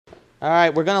All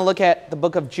right, we're going to look at the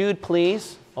book of Jude,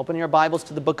 please. Open your Bibles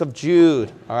to the book of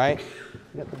Jude, all right?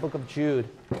 We got the book of Jude.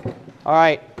 All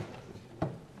right.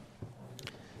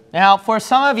 Now, for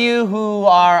some of you who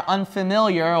are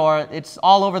unfamiliar, or it's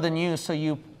all over the news, so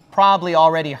you probably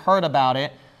already heard about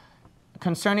it,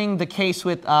 concerning the case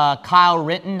with Kyle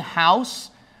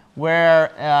Rittenhouse,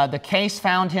 where the case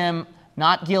found him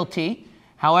not guilty.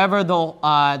 However,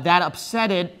 that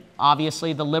upsetted,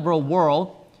 obviously, the liberal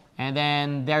world. And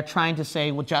then they're trying to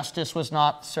say, well, justice was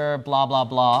not served, blah, blah,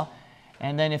 blah.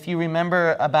 And then if you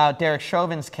remember about Derek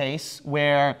Chauvin's case,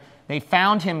 where they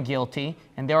found him guilty,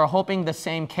 and they were hoping the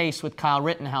same case with Kyle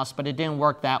Rittenhouse, but it didn't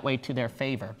work that way to their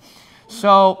favor.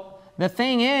 So the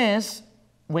thing is,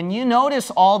 when you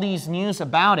notice all these news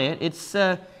about it,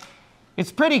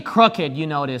 it's pretty crooked, you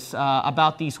notice,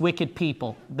 about these wicked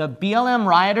people. The BLM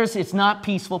rioters, it's not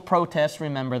peaceful protests,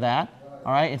 remember that.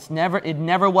 All right, it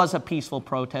never was a peaceful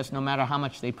protest, no matter how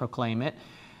much they proclaim it.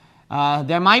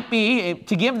 There might be,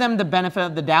 to give them the benefit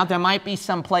of the doubt, there might be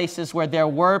some places where there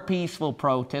were peaceful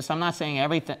protests. I'm not saying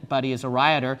everybody is a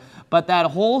rioter, but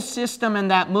that whole system and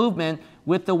that movement,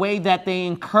 with the way that they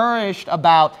encouraged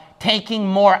about taking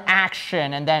more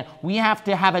action, and then we have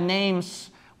to have a name,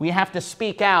 we have to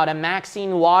speak out, and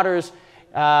Maxine Waters,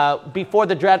 before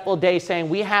the dreadful day, saying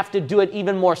we have to do it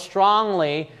even more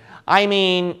strongly. I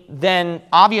mean, then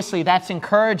obviously that's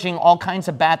encouraging all kinds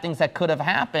of bad things that could have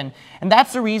happened. And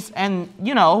that's the reason, and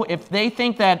you know, if they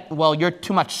think that, well, you're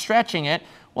too much stretching it,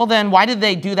 well then why did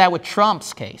they do that with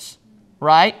Trump's case,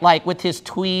 right? Like with his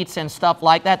tweets and stuff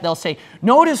like that, they'll say,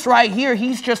 notice right here,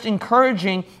 he's just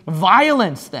encouraging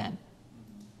violence then.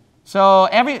 So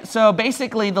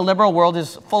basically the liberal world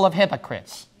is full of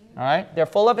hypocrites, all right? They're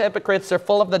full of hypocrites, they're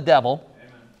full of the devil.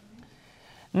 Amen.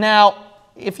 Now,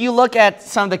 if you look at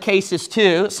some of the cases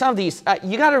too, some of these,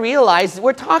 you got to realize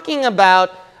we're talking about,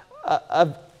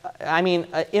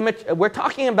 we're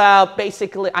talking about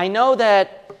basically, I know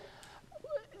that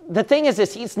the thing is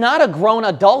this, he's not a grown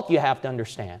adult, you have to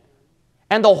understand.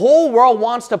 And the whole world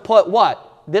wants to put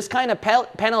what? This kind of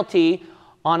penalty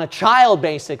on a child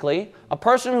basically, a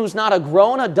person who's not a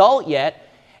grown adult yet,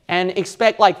 and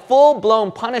expect like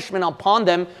full-blown punishment upon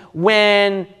them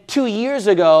when 2 years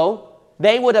ago,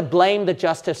 they would have blamed the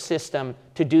justice system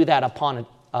to do that upon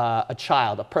a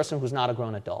child, a person who's not a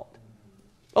grown adult.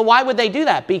 But why would they do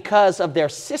that? Because of their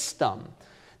system.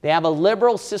 They have a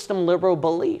liberal system, liberal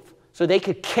belief. So they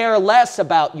could care less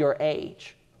about your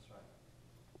age.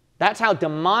 That's how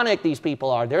demonic these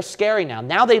people are. They're scary now.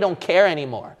 Now they don't care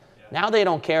anymore. Now they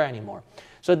don't care anymore.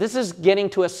 So this is getting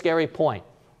to a scary point.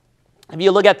 If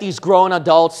you look at these grown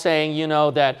adults saying, you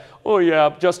know, that, oh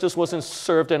yeah, justice wasn't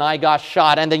served and I got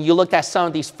shot. And then you looked at some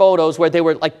of these photos where they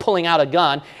were like pulling out a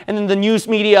gun. And then the news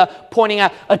media pointing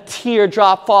out a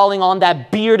teardrop falling on that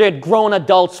bearded grown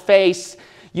adult's face,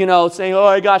 you know, saying, oh,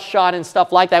 I got shot and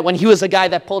stuff like that. When he was the guy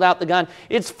that pulled out the gun.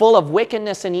 It's full of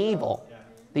wickedness and evil,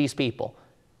 these people.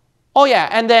 Oh yeah,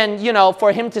 and then, you know,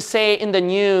 for him to say in the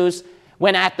news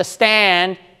when at the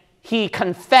stand, he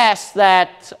confessed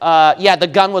that, the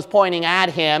gun was pointing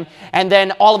at him. And then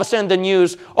all of a sudden the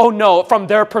news, oh no, from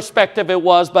their perspective it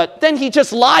was. But then he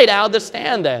just lied out of the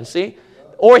stand then, see?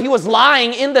 Or he was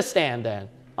lying in the stand then,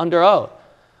 under oath.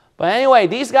 But anyway,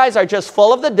 these guys are just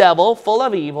full of the devil, full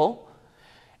of evil.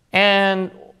 And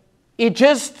it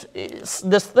just,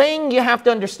 this thing you have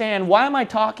to understand, why am I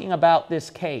talking about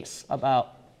this case,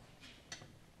 about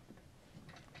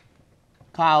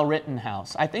Kyle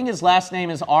Rittenhouse? I think his last name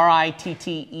is Rittenhouse.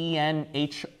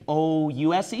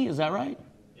 Is that right?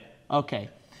 Yeah. Okay.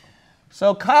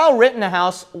 So Kyle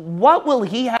Rittenhouse, what will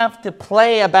he have to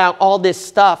play about all this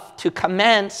stuff to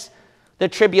commence the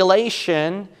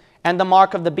tribulation and the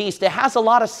mark of the beast? It has a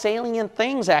lot of salient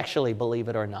things, actually, believe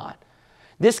it or not.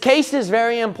 This case is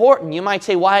very important. You might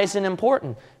say, why is it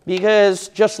important? Because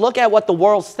just look at what the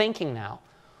world's thinking now.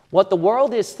 What the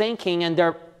world is thinking, and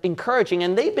they're encouraging,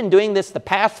 and they've been doing this the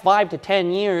past 5 to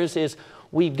 10 years, is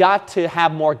we've got to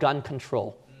have more gun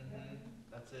control.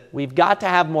 That's it. We've got to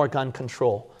have more gun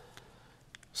control.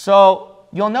 So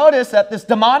you'll notice that this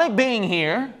demonic being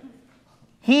here,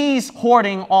 he's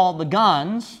hoarding all the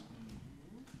guns.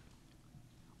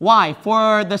 Why?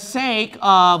 For the sake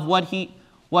of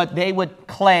what they would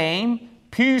claim,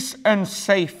 peace and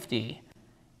safety.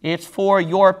 It's for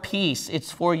your peace.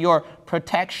 It's for your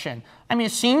protection. I mean,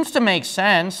 it seems to make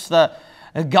sense. The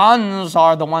guns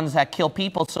are the ones that kill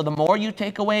people. So the more you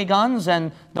take away guns,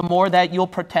 and the more that you'll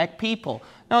protect people.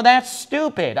 No, that's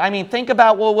stupid. I mean, think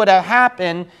about what would have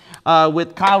happened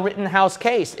with Kyle Rittenhouse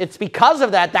case. It's because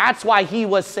of that. That's why he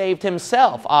was saved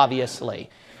himself, obviously.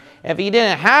 If he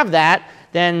didn't have that,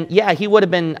 then yeah, he would have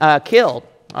been killed.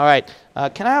 All right.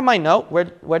 Can I have my note?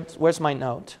 Where's my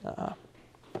note?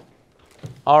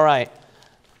 All right.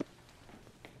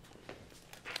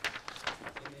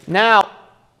 Now,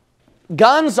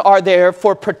 guns are there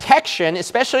for protection,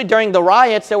 especially during the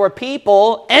riots. There were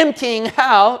people emptying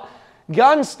out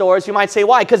gun stores. You might say,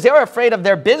 why? Because they were afraid of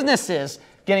their businesses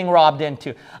getting robbed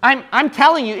into. I'm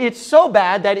telling you, it's so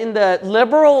bad that in the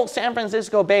liberal San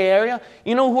Francisco Bay Area,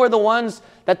 you know who are the ones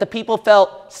that the people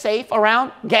felt safe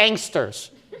around?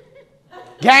 Gangsters.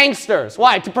 Gangsters.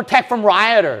 Why? To protect from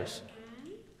rioters.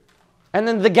 And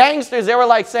then the gangsters, they were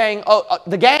like saying,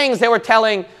 the gangs, they were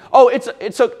telling,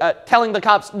 telling the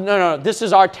cops, no, this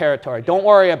is our territory. Don't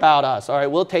worry about us. All right,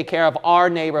 we'll take care of our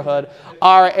neighborhood,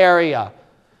 our area.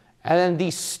 And then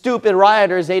these stupid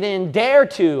rioters, they didn't dare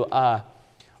to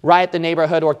riot the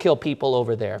neighborhood or kill people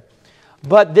over there.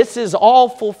 But this is all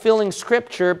fulfilling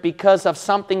Scripture because of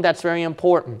something that's very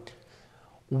important.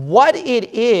 What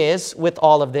it is with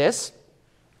all of this,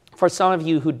 for some of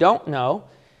you who don't know,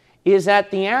 is that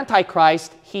the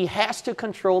Antichrist, he has to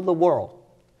control the world.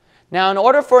 Now, in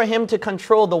order for him to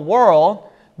control the world,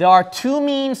 there are two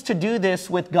means to do this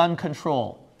with gun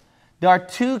control. There are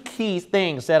two key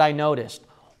things that I noticed.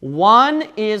 One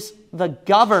is the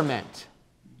government.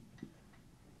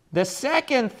 The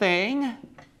second thing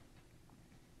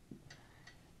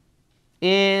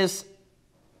is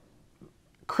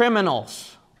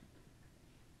criminals.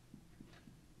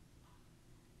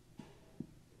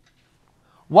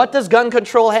 What does gun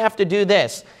control have to do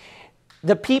this?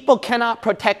 The people cannot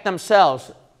protect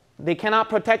themselves. They cannot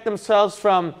protect themselves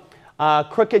from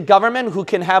crooked government who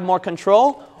can have more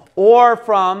control, or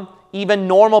from even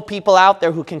normal people out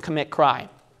there who can commit crime.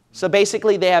 So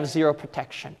basically they have zero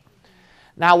protection.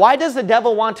 Now, why does the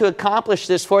devil want to accomplish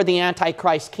this for the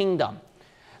Antichrist kingdom?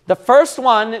 The first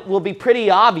one will be pretty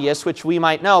obvious, which we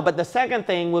might know, but the second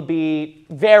thing will be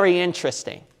very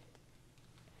interesting.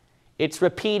 It's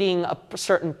repeating a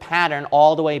certain pattern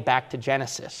all the way back to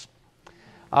Genesis.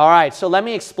 All right, so let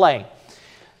me explain.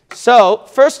 So,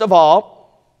 first of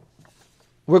all,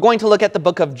 we're going to look at the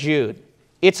book of Jude.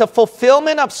 It's a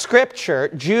fulfillment of Scripture.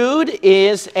 Jude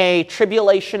is a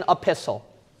tribulation epistle.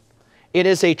 It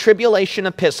is a tribulation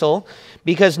epistle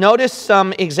because notice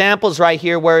some examples right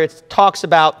here where it talks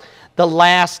about the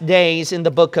last days in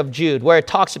the book of Jude, where it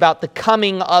talks about the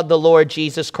coming of the Lord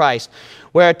Jesus Christ,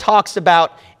 where it talks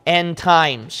about end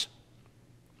times.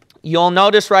 You'll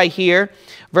notice right here,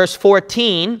 verse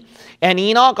 14, and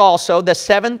Enoch also, the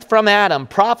seventh from Adam,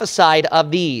 prophesied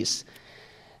of these.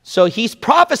 So he's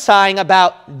prophesying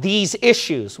about these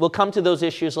issues. We'll come to those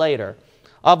issues later.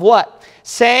 Of what?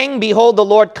 Saying, behold, the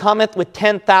Lord cometh with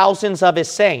 10,000s of his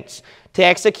saints, to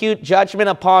execute judgment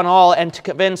upon all, and to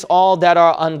convince all that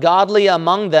are ungodly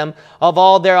among them of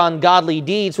all their ungodly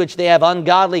deeds which they have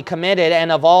ungodly committed,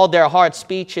 and of all their hard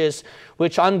speeches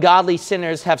which ungodly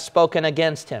sinners have spoken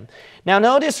against him. Now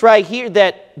notice right here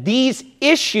that these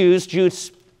issues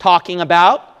Jude's talking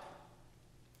about,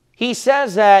 he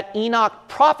says that Enoch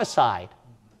prophesied.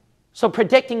 So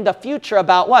predicting the future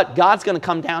about what? God's going to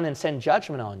come down and send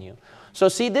judgment on you. So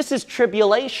see, this is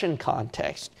tribulation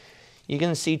context. You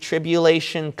can see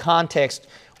tribulation context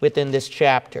within this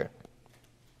chapter.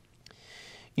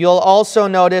 You'll also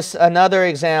notice another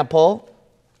example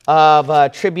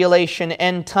of tribulation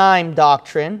end time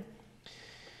doctrine.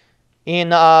 In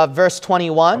verse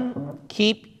 21,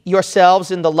 keep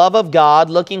yourselves in the love of God,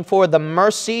 looking for the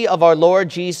mercy of our Lord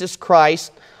Jesus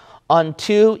Christ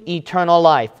unto eternal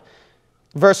life.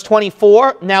 Verse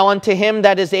 24, now unto him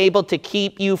that is able to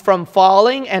keep you from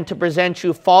falling and to present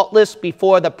you faultless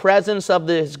before the presence of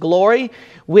his glory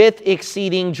with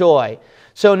exceeding joy.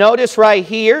 So notice right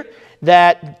here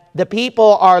that the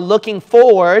people are looking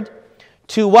forward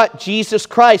to what? Jesus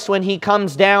Christ when he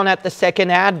comes down at the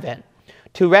second advent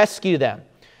to rescue them.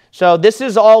 So this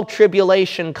is all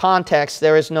tribulation context.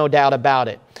 There is no doubt about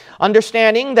it.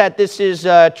 Understanding that this is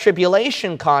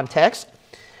tribulation context,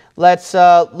 let's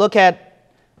look at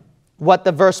what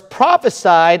the verse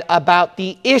prophesied about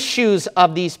the issues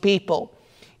of these people.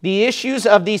 The issues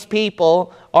of these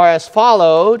people are as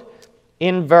followed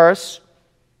in verse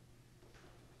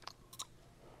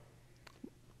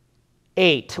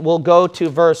 8. We'll go to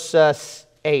verse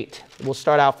 8. We'll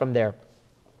start out from there.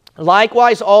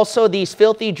 Likewise also these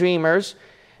filthy dreamers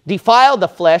defile the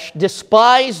flesh,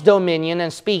 despise dominion,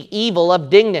 and speak evil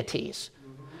of dignities.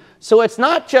 So it's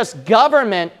not just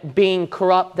government being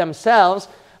corrupt themselves,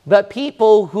 but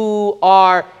people who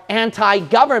are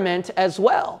anti-government as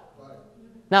well.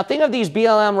 Now think of these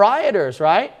BLM rioters,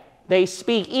 right? They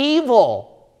speak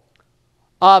evil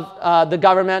of the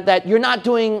government, that you're not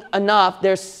doing enough,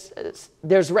 there's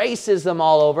racism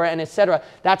all over, and etc.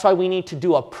 That's why we need to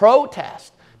do a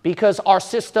protest, because our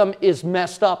system is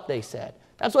messed up, they said.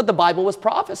 That's what the Bible was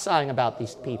prophesying about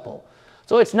these people.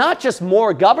 So it's not just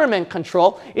more government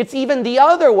control, it's even the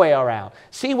other way around.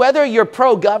 See, whether you're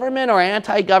pro-government or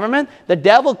anti-government, the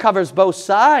devil covers both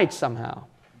sides somehow.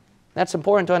 That's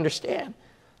important to understand.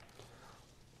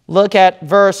 Look at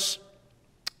verse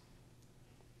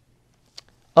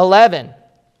 11.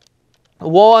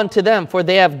 Woe unto them, for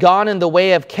they have gone in the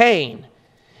way of Cain,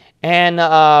 and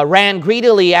ran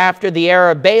greedily after the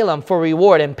error of Balaam for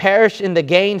reward, and perished in the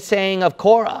gainsaying of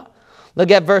Korah.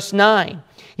 Look at verse 9.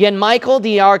 Yet Michael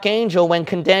the archangel, when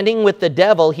contending with the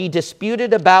devil, he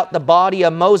disputed about the body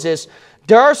of Moses,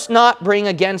 durst not bring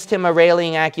against him a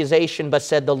railing accusation, but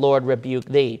said, the Lord rebuke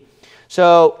thee.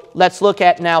 So let's look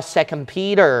at now 2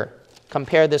 Peter.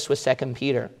 Compare this with 2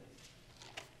 Peter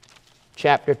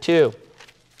chapter 2.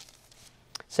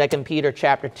 2 Peter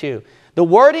chapter 2. The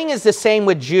wording is the same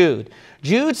with Jude.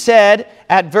 Jude said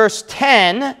at verse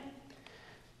 10,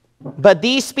 but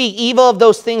these speak evil of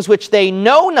those things which they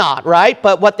know not, right?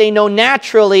 But what they know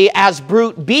naturally as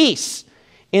brute beasts.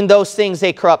 In those things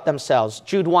they corrupt themselves.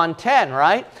 Jude 1:10,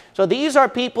 right? So these are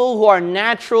people who are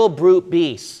natural brute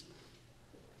beasts.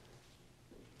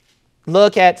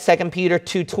 Look at 2 Peter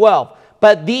 2:12.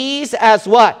 But these as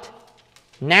what?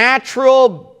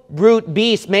 Natural brute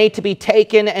beasts made to be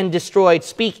taken and destroyed,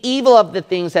 speak evil of the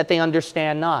things that they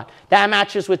understand not. That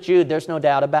matches with Jude, there's no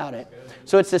doubt about it.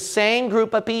 So it's the same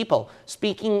group of people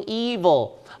speaking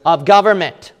evil of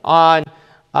government on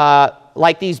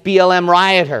like these BLM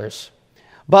rioters.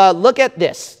 But look at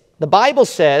this. The Bible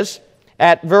says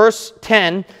at verse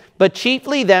 10, but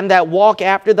chiefly them that walk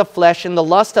after the flesh in the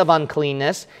lust of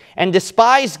uncleanness, and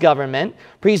despise government,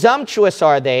 presumptuous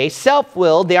are they,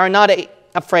 self-willed, they are not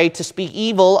afraid to speak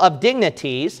evil of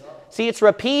dignities. See, it's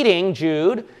repeating,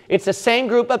 Jude. It's the same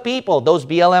group of people, those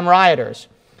BLM rioters.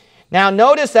 Now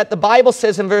notice that the Bible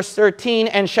says in verse 13,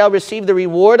 and shall receive the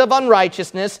reward of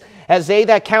unrighteousness, as they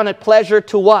that count it pleasure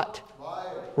to what?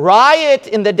 Riot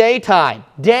in the daytime.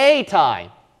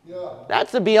 Daytime.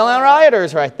 That's the BLM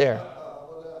rioters right there.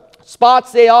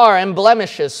 Spots they are and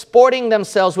blemishes, sporting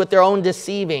themselves with their own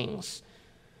deceivings.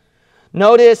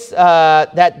 Notice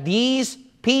that these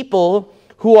people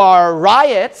who are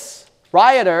rioters,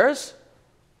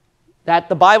 that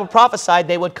the Bible prophesied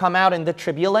they would come out in the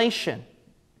tribulation.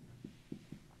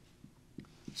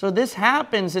 So this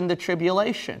happens in the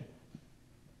tribulation.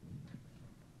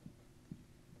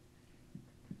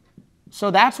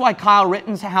 So that's why Kyle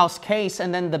Rittenhouse case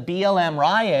and then the BLM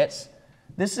riots,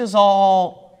 this is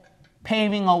all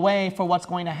paving a way for what's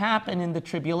going to happen in the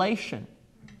tribulation.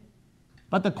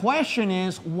 But the question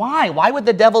is, why? Why would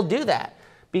the devil do that?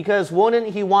 Because wouldn't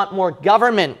he want more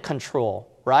government control,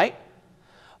 right?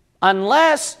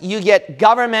 Unless you get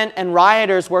government and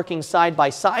rioters working side by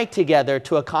side together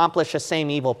to accomplish the same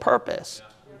evil purpose.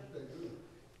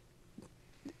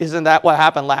 Isn't that what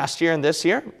happened last year and this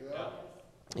year?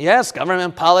 Yes,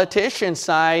 government politicians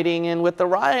siding in with the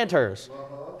rioters,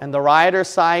 and the rioters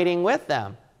siding with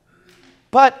them.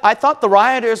 But I thought the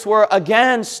rioters were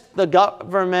against the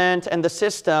government and the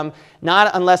system,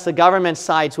 not unless the government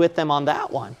sides with them on that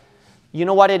one. You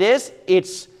know what it is?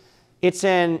 It's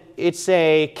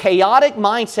a chaotic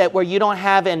mindset where you don't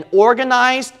have an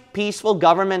organized, peaceful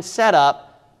government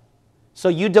setup, so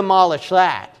you demolish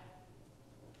that.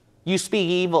 You speak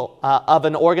evil of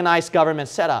an organized government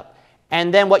setup.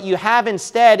 And then what you have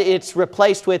instead, it's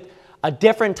replaced with a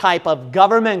different type of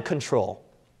government control.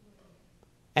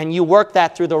 And you work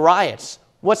that through the riots.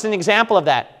 What's an example of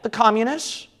that? The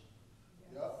communists.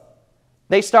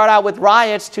 They start out with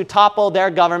riots to topple their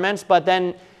governments, but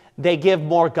then they give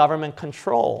more government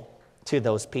control to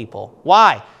those people.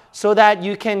 Why? So that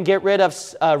you can get rid of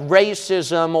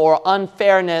racism or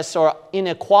unfairness or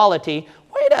inequality.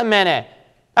 Wait a minute.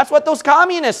 That's what those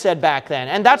communists said back then.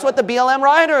 And that's what the BLM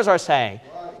rioters are saying.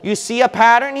 You see a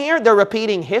pattern here? They're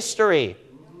repeating history.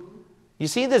 You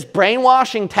see this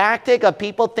brainwashing tactic of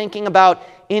people thinking about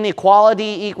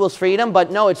inequality equals freedom,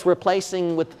 but no, it's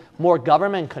replacing with more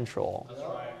government control. That's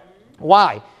right.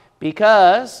 Why?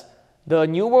 Because the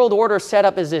New World Order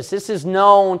setup is this. This is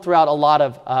known throughout a lot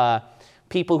of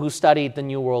people who studied the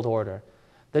New World Order.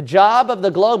 The job of the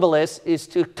globalists is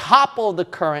to topple the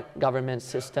current government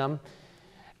system,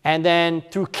 and then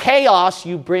through chaos,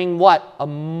 you bring what? A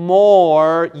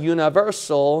more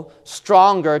universal,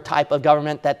 stronger type of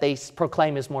government that they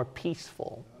proclaim is more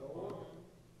peaceful.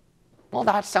 Well,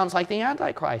 that sounds like the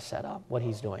Antichrist setup, what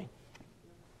he's doing.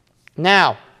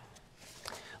 Now,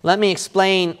 let me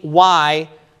explain why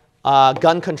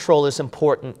gun control is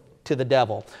important to the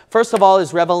devil. First of all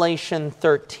is Revelation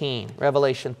 13.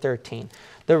 Revelation 13.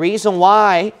 The reason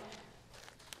why,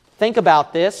 think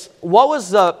about this. What was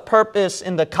the purpose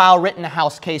in the Kyle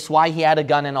Rittenhouse case, why he had a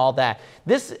gun and all that?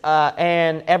 This,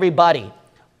 and everybody,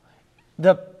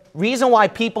 the reason why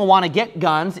people want to get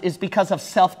guns is because of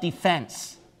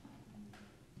self-defense.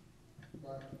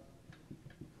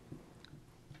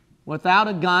 Without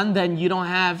a gun, then you don't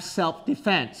have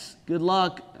self-defense. Good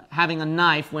luck having a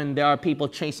knife when there are people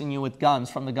chasing you with guns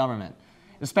from the government,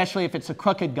 especially if it's a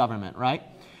crooked government, right?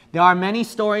 There are many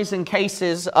stories and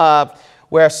cases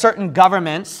where certain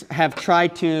governments have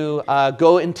tried to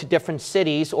go into different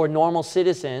cities or normal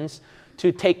citizens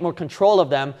to take more control of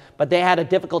them, but they had a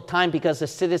difficult time because the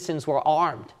citizens were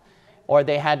armed or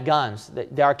they had guns.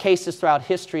 There are cases throughout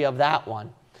history of that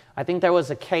one. I think there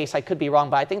was a case, I could be wrong,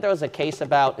 but I think there was a case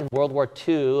about in World War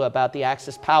II about the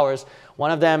Axis powers.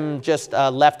 One of them just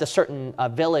left a certain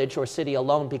village or city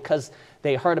alone because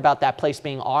they heard about that place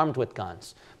being armed with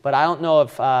guns. But I don't know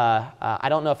if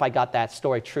I got that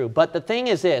story true. But the thing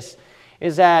is this,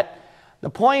 is that the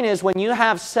point is when you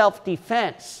have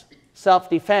self-defense,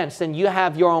 then you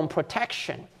have your own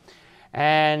protection.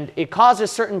 And it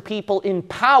causes certain people in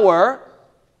power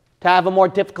to have a more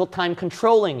difficult time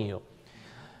controlling you.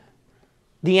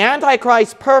 The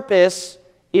Antichrist's purpose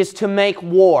is to make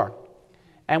war.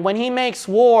 And when he makes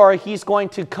war, he's going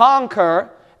to conquer,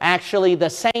 actually,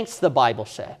 the saints, the Bible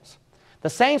says.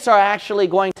 The saints are actually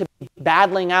going to be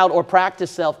battling out or practice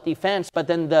self-defense, but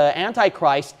then the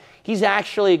Antichrist, he's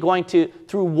actually going to,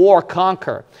 through war,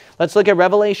 conquer. Let's look at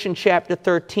Revelation chapter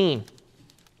 13.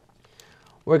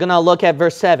 We're going to look at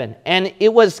verse 7. And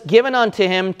it was given unto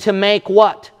him to make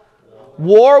what?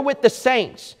 War with the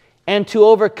saints, and to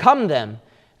overcome them.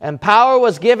 And power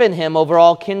was given him over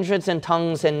all kindreds and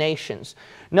tongues and nations.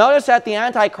 Notice that the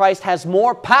Antichrist has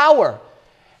more power.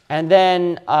 And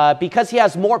then because he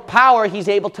has more power, he's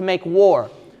able to make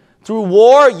war. Through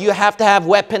war, you have to have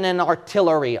weapon and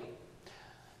artillery.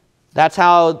 That's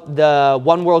how the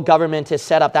one world government is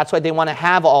set up. That's why they want to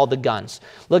have all the guns.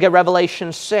 Look at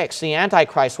Revelation 6, the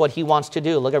Antichrist, what he wants to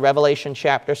do. Look at Revelation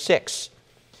chapter 6.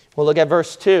 We'll look at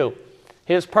verse 2.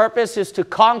 His purpose is to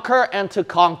conquer and to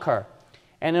conquer.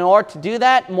 And in order to do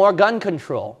that, more gun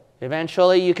control.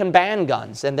 Eventually, you can ban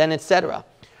guns, and then etc.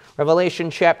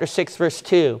 Revelation chapter 6, verse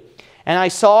 2. And I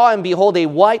saw, and behold, a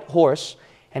white horse,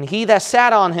 and he that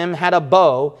sat on him had a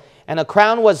bow, and a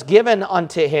crown was given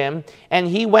unto him, and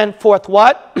he went forth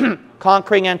what?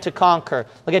 Conquering and to conquer.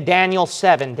 Look at Daniel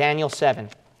 7, Daniel 7.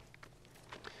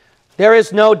 There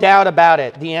is no doubt about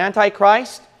it. The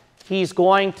Antichrist, he's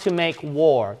going to make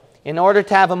war. In order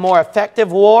to have a more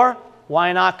effective war,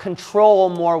 why not control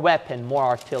more weapon, more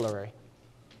artillery?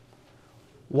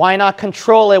 Why not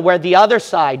control it where the other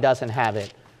side doesn't have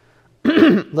it?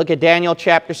 Look at Daniel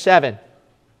chapter 7.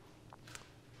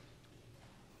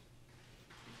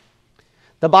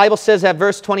 The Bible says at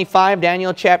verse 25,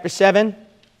 Daniel chapter 7,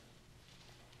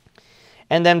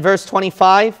 and then verse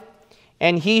 25,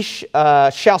 and he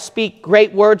shall speak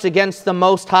great words against the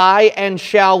Most High, and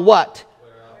shall what?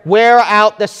 Wear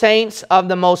out the saints of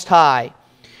the Most High.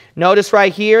 Notice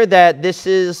right here that this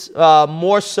is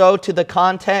more so to the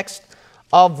context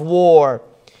of war.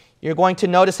 You're going to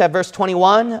notice at verse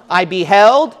 21, I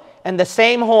beheld, and the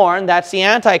same horn, that's the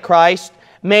Antichrist,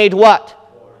 made what?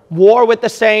 War with the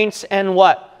saints, and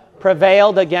what?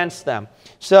 Prevailed against them.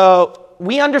 So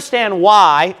we understand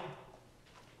why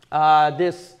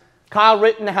this Kyle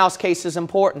Rittenhouse case is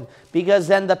important, because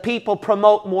then the people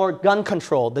promote more gun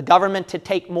control, the government to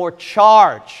take more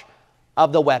charge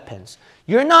of the weapons.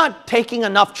 You're not taking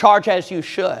enough charge as you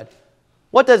should.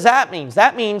 What does that mean?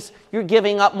 That means you're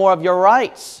giving up more of your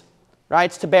rights.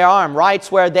 Rights to bear arms,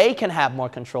 rights where they can have more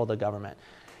control of the government.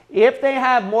 If they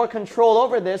have more control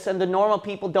over this and the normal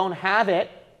people don't have it,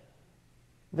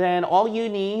 then all you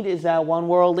need is that one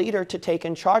world leader to take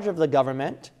in charge of the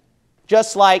government.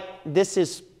 Just like this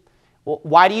is,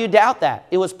 why do you doubt that?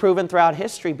 It was proven throughout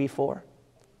history before.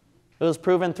 It was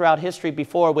proven throughout history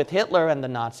before with Hitler and the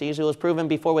Nazis. It was proven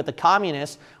before with the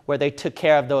communists, where they took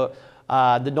care of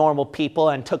the normal people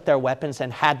and took their weapons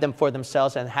and had them for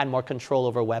themselves and had more control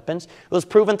over weapons. It was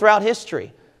proven throughout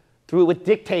history. Through with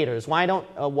dictators. Why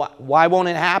won't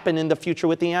it happen in the future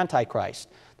with the Antichrist?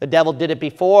 The devil did it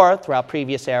before throughout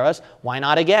previous eras. Why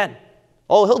not again?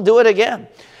 Oh, he'll do it again.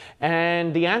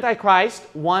 And the Antichrist,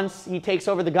 once he takes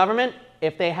over the government,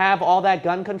 if they have all that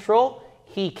gun control,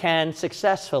 he can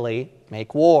successfully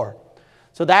make war.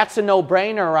 So that's a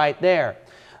no-brainer right there.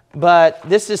 But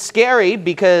this is scary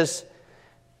because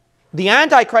the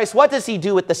Antichrist, what does he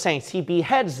do with the saints? He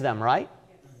beheads them, right?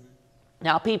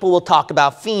 Now, people will talk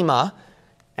about FEMA,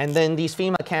 and then these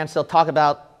FEMA camps, they'll talk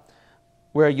about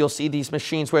where you'll see these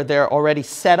machines where they're already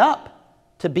set up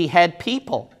to behead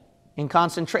people in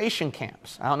concentration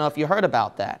camps. I don't know if you heard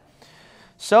about that.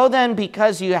 So then,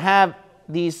 because you have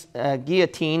these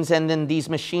guillotines and then these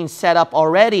machines set up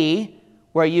already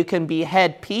where you can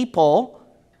behead people,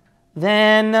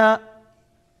 then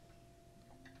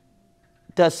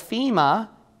does FEMA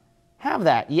have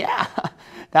that? Yeah.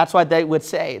 That's why they would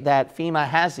say that FEMA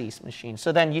has these machines.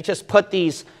 So then you just put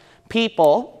these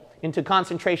people into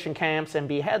concentration camps and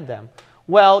behead them.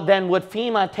 Well, then would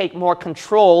FEMA take more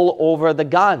control over the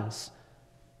guns?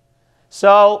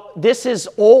 So this is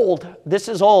old. This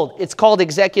is old. It's called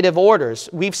executive orders.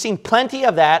 We've seen plenty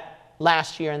of that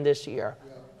last year and this year.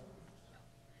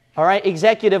 All right,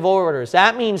 executive orders.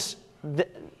 That means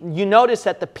you notice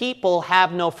that the people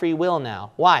have no free will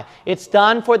now. Why? It's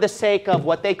done for the sake of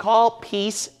what they call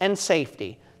peace and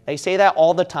safety. They say that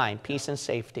all the time, peace and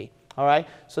safety. All right?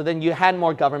 So then you had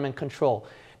more government control.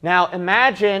 Now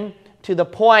imagine to the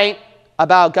point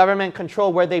about government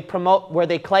control where they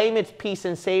claim it's peace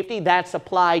and safety, that's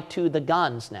applied to the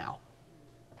guns now.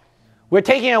 We're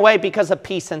taking it away because of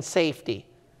peace and safety.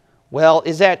 Well,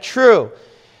 is that true?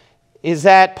 Is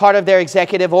that part of their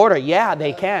executive order? Yeah,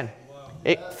 they can.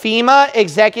 FEMA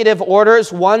Executive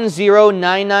Orders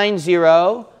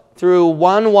 10990 through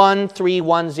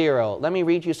 11310. Let me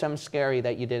read you something scary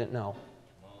that you didn't know.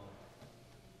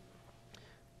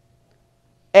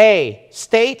 A,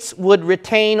 states would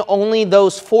retain only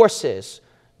those forces,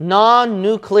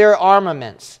 non-nuclear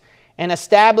armaments, and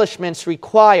establishments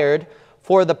required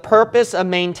for the purpose of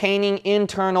maintaining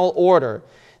internal order.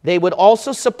 They would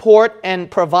also support and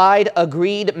provide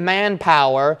agreed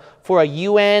manpower for a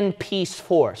UN peace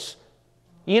force.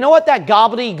 You know what that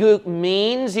gobbledygook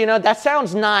means? You know, that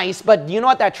sounds nice, but you know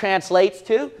what that translates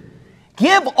to?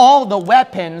 Give all the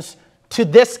weapons to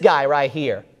this guy right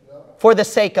here for the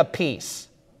sake of peace.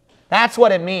 That's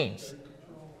what it means.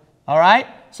 All right?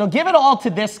 So give it all to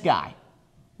this guy.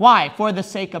 Why? For the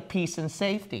sake of peace and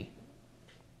safety.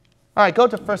 All right, go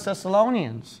to 1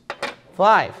 Thessalonians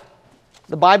 5.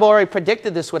 The Bible already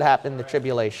predicted this would happen in the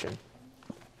tribulation.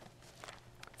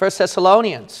 1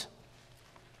 Thessalonians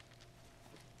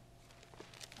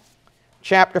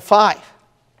chapter 5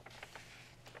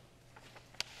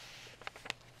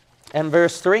 and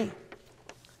verse 3.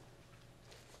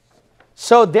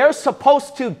 So they're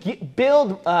supposed to give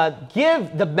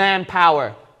the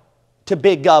manpower to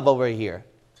Big Gov over here.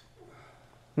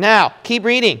 Now, keep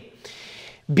reading.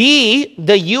 B,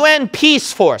 the UN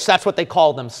Peace Force. That's what they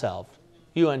call themselves.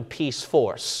 UN Peace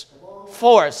Force.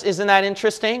 Force. Isn't that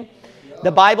interesting?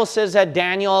 The Bible says that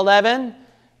Daniel 11,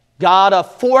 God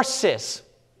of forces.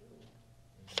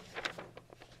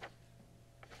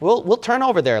 We'll turn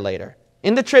over there later.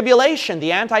 In the tribulation,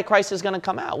 the Antichrist is going to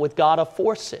come out with God of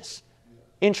forces.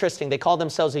 Interesting. They call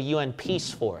themselves a UN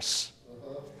Peace Force.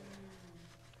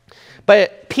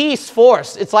 But Peace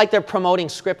Force, it's like they're promoting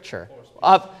Scripture.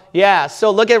 Yeah, so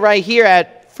look at right here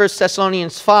at 1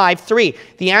 Thessalonians 5:3.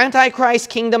 The Antichrist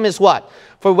kingdom is what?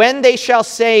 For when they shall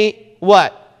say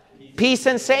what? Peace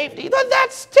and safety.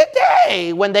 That's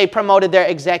today when they promoted their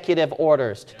executive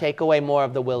orders to take away more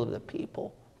of the will of the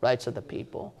people, rights of the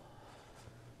people.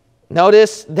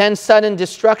 Notice, then sudden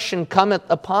destruction cometh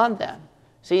upon them.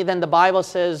 See, then the Bible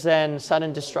says then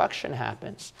sudden destruction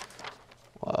happens.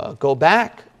 Go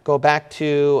back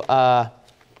to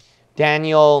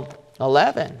Daniel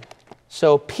 11.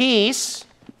 So peace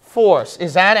force.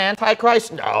 Is that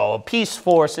Antichrist? No, peace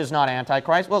force is not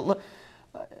Antichrist. Well,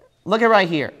 look at right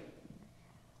here.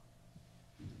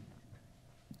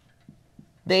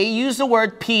 They use the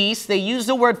word peace, they use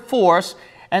the word force,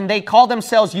 and they call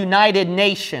themselves United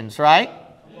Nations, right?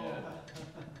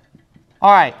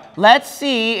 All right, let's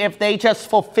see if they just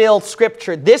fulfill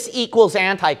Scripture. This equals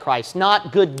Antichrist,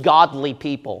 not good, godly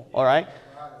people, all right?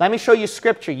 Let me show you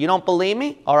Scripture. You don't believe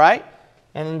me? All right?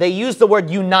 And they use the word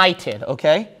united,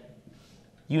 okay?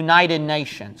 United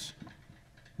Nations.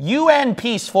 UN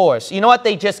Peace Force. You know what?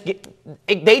 They just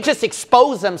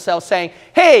expose themselves saying,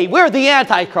 hey, we're the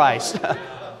Antichrist.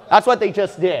 That's what they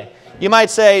just did. You might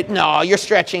say, no, you're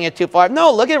stretching it too far.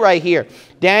 No, look at it right here.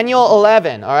 Daniel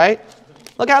 11, all right?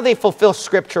 Look how they fulfill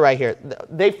Scripture right here.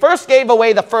 They first gave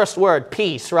away the first word,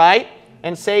 peace, right?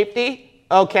 And safety?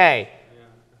 Okay.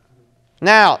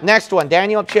 Now, next one,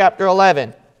 Daniel chapter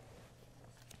 11.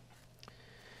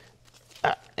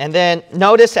 And then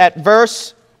notice at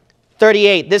verse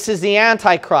 38, this is the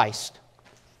Antichrist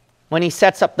when he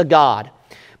sets up the God.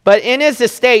 But in his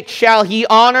estate shall he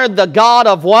honor the God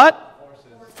of what?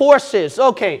 Forces.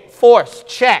 Okay, force,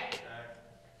 check.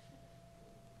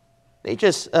 They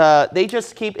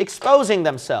just keep exposing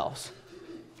themselves.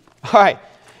 All right,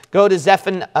 go to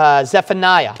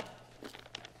Zephaniah.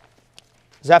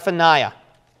 Zephaniah.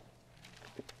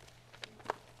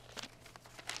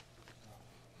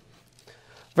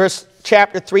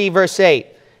 Chapter 3, verse 8.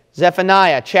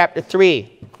 Zephaniah, chapter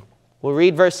 3. We'll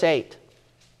read verse 8.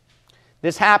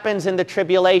 This happens in the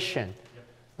tribulation,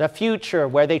 the future,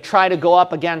 where they try to go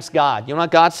up against God. You know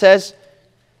what God says?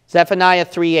 Zephaniah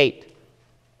 3:8.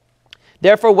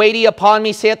 Therefore wait ye upon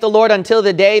me, saith the Lord, until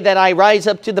the day that I rise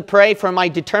up to the prey, for my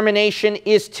determination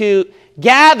is to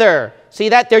gather. See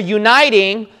that? They're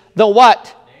uniting the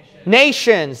what?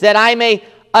 Nations, that I may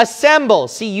assemble.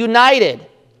 See, united.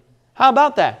 How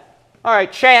about that? All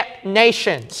right, check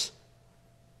nations.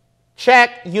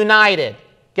 Check united.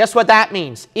 Guess what that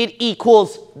means? It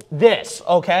equals this,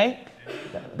 okay?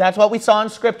 That's what we saw in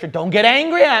Scripture. Don't get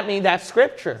angry at me. That's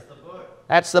Scripture.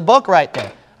 That's the book right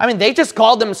there. I mean, they just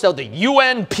called themselves the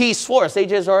UN Peace Force. They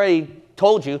just already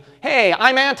told you, hey,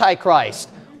 I'm Antichrist.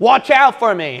 Watch out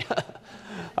for me.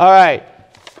 All right.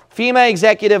 FEMA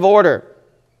Executive Order.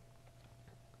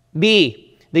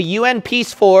 B, the UN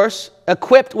Peace Force,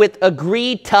 equipped with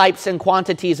agreed types and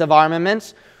quantities of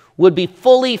armaments, would be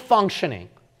fully functioning.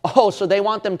 Oh, so they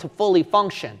want them to fully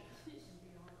function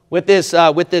with this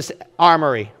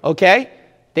armory, okay?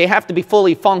 They have to be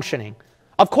fully functioning.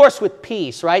 Of course, with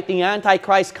peace, right? The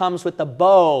Antichrist comes with a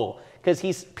bow because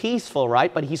he's peaceful,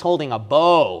 right? But he's holding a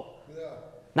bow. Yeah.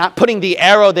 Not putting the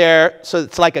arrow there so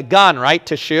it's like a gun, right,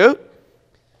 to shoot.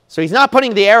 So he's not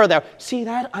putting the arrow there. See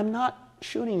that? I'm not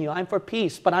shooting you. I'm for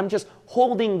peace, but I'm just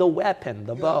holding the weapon,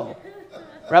 the bow.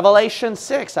 Revelation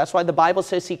 6, that's why the Bible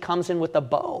says he comes in with a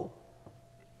bow.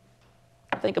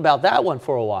 Think about that one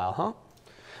for a while, huh?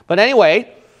 But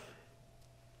anyway,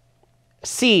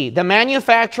 C, the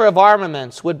manufacture of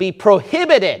armaments would be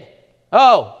prohibited.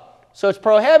 Oh, so it's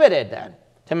prohibited then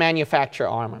to manufacture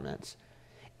armaments.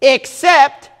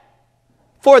 Except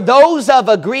for those of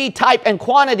agreed type and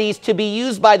quantities to be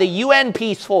used by the UN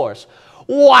Peace Force.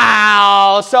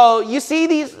 Wow! So you see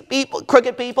these people,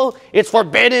 crooked people? It's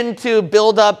forbidden to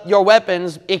build up your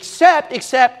weapons except,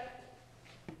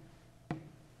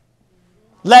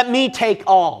 let me take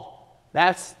all.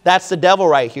 That's the devil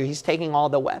right here. He's taking all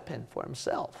the weapon for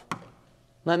himself.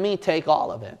 Let me take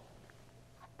all of it.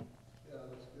 Yeah,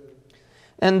 that's good.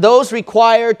 And those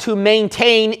required to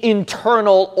maintain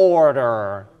internal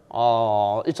order.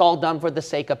 Oh, it's all done for the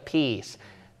sake of peace.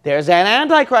 There's an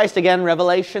Antichrist again,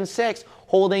 Revelation 6,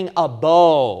 holding a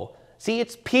bow. See,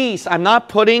 it's peace. I'm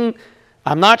not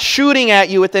shooting at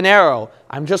you with an arrow.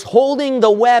 I'm just holding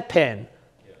the weapon.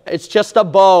 It's just a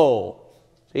bow.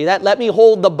 See that? Let me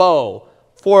hold the bow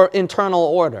for internal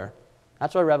order.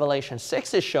 That's what Revelation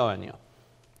 6 is showing you.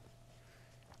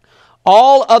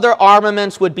 All other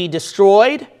armaments would be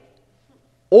destroyed,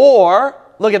 or,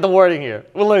 look at the wording here.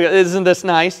 Well, look, isn't this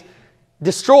nice?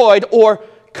 Destroyed or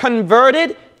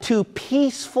converted to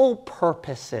peaceful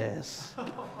purposes.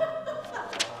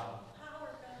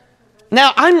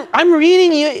 Now, I'm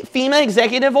reading you FEMA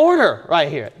Executive Order right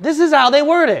here. This is how they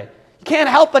word it. You can't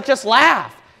help but just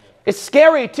laugh. It's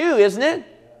scary too, isn't it?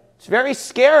 It's very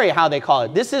scary how they call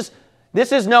it. This is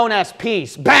known as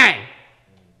peace. Bang!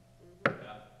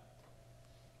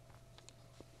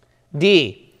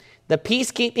 D, the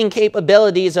peacekeeping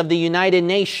capabilities of the United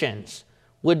Nations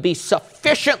would be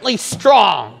sufficiently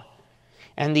strong,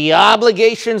 and the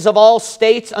obligations of all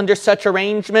states under such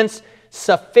arrangements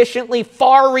sufficiently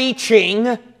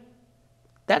far-reaching.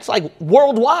 That's like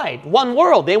worldwide, one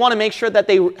world. They want to make sure that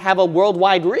they have a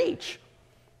worldwide reach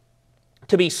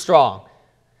to be strong,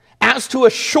 as to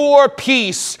assure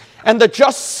peace and the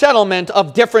just settlement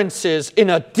of differences in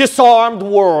a disarmed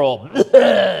world.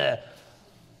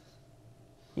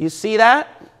 You see that?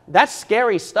 That's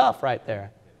scary stuff right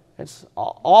there. It's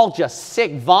all just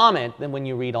sick vomit when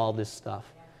you read all this stuff.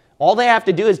 All they have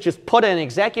to do is just put an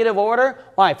executive order.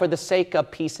 Why? For the sake of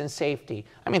peace and safety.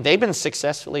 I mean, they've been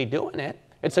successfully doing it.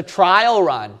 It's a trial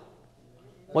run,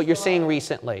 what you're seeing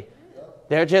recently.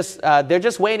 They're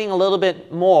just waiting a little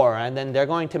bit more, and then they're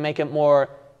going to make it more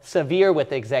severe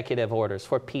with executive orders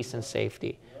for peace and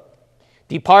safety.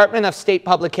 Department of State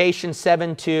Publication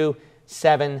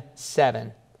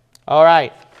 7277. All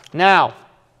right. Now,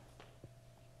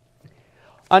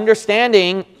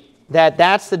 understanding that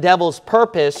that's the devil's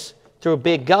purpose through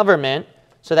big government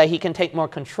so that he can take more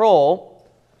control,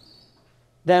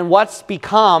 then what's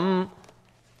become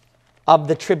of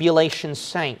the tribulation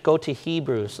saint? Go to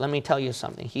Hebrews. Let me tell you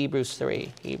something. Hebrews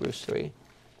 3. Hebrews 3.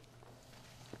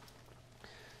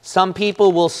 Some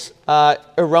people will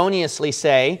erroneously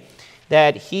say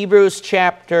that Hebrews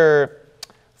chapter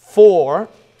 4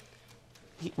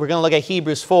 we're going to look at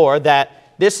Hebrews 4, that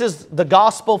this is the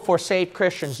gospel for saved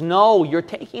Christians. No, you're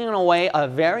taking away a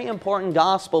very important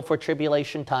gospel for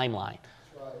tribulation timeline.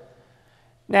 Right.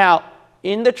 Now,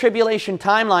 in the tribulation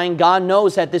timeline, God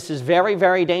knows that this is very,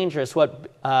 very dangerous, what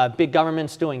big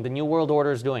government's doing, the New World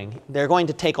Order is doing. They're going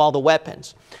to take all the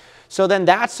weapons. So then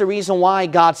that's the reason why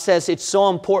God says it's so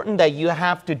important that you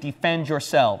have to defend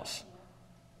yourselves.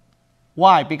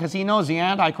 Why? Because he knows the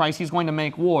Antichrist, he's going to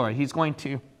make war. He's going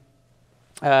to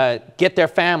get their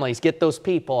families, get those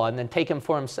people, and then take them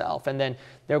for himself. And then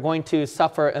they're going to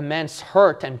suffer immense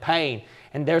hurt and pain,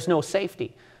 and there's no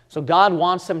safety. So God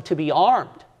wants them to be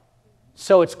armed.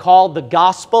 So it's called the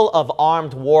gospel of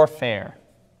armed warfare.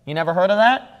 You never heard of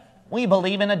that? We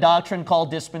believe in a doctrine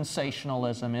called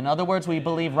dispensationalism. In other words, we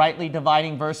believe rightly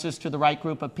dividing verses to the right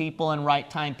group of people in right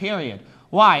time period.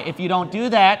 Why? If you don't do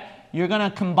that, you're going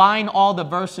to combine all the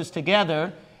verses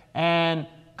together and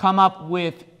come up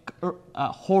with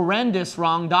horrendous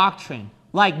wrong doctrine,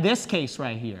 like this case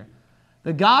right here.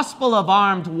 The gospel of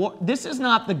armed war, this is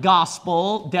not the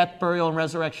gospel, death, burial, and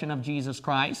resurrection of Jesus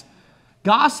Christ.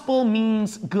 Gospel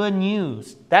means good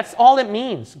news. That's all it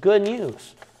means, good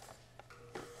news.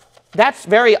 That's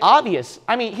very obvious.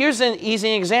 I mean, here's an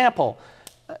easy example.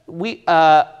 You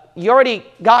already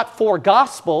got 4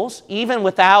 gospels, even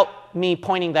without me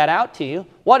pointing that out to you.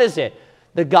 What is it?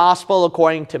 The gospel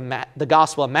according to the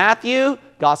gospel of Matthew,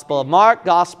 gospel of Mark,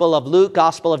 gospel of Luke,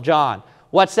 gospel of John.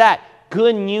 What's that?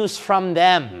 Good news from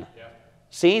them. Yeah.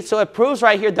 See? So it proves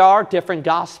right here there are different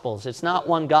gospels. It's not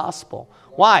one gospel.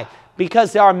 Why?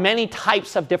 Because there are many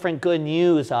types of different good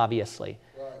news, obviously.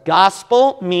 Right.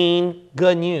 Gospel mean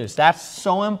good news. That's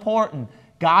so important.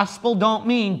 Gospel don't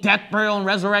mean death, burial, and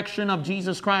resurrection of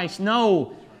Jesus Christ.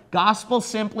 No. Gospel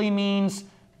simply means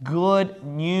good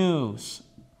news.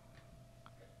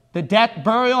 The death,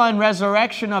 burial, and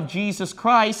resurrection of Jesus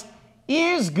Christ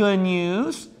is good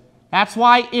news. That's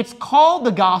why it's called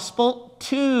the gospel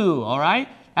too, all right?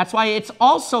 That's why it's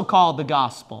also called the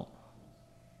gospel.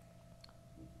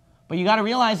 But you got to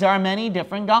realize there are many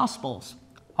different gospels.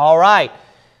 All right.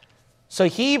 So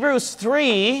Hebrews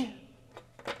 3,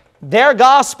 their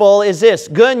gospel is this.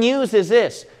 Good news is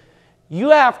this. You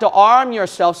have to arm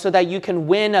yourself so that you can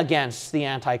win against the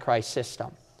Antichrist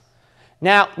system.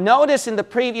 Now, notice in the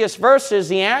previous verses,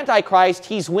 the Antichrist,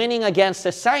 he's winning against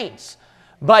the saints.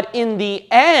 But in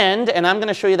the end, and I'm going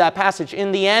to show you that passage,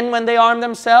 in the end when they arm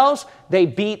themselves, they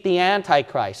beat the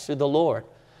Antichrist through the Lord.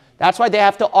 That's why they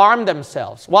have to arm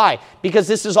themselves. Why? Because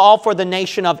this is all for the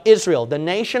nation of Israel. The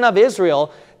nation of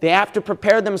Israel, they have to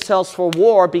prepare themselves for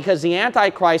war because the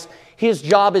Antichrist, his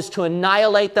job is to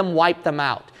annihilate them, wipe them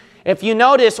out. If you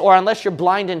notice, or unless you're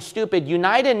blind and stupid,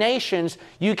 United Nations,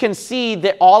 you can see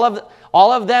that all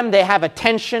of them, they have a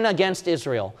tension against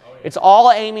Israel. It's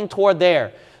all aiming toward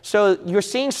there. So you're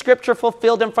seeing Scripture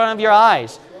fulfilled in front of your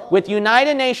eyes. With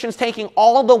United Nations taking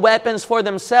all the weapons for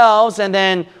themselves and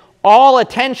then all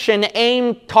attention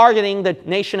aimed targeting the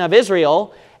nation of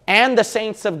Israel and the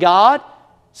saints of God.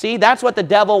 See, that's what the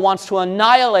devil wants to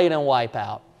annihilate and wipe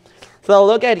out. So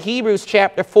look at Hebrews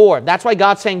chapter 4. That's why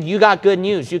God's saying you got good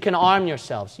news. You can arm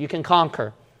yourselves. You can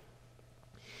conquer.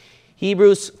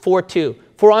 Hebrews 4:2.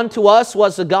 For unto us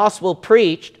was the gospel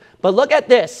preached. But look at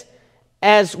this.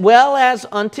 As well as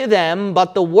unto them,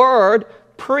 but the word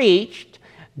preached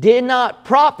did not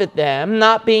profit them,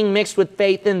 not being mixed with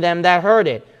faith in them that heard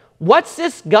it. What's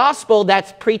this gospel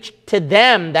that's preached to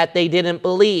them that they didn't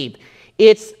believe?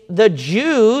 It's the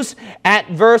Jews at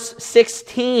verse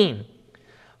 16.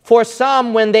 For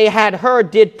some, when they had heard,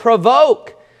 did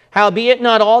provoke, howbeit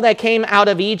not all that came out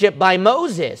of Egypt by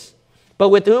Moses. But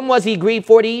with whom was he grieved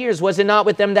 40 years? Was it not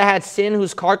with them that had sin,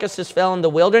 whose carcasses fell in the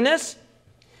wilderness?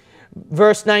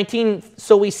 Verse 19,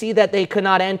 so we see that they could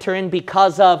not enter in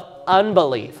because of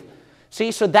unbelief.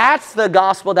 See, so that's the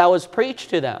gospel that was preached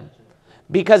to them.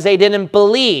 Because they didn't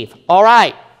believe. All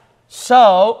right.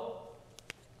 So,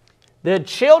 the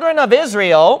children of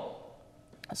Israel,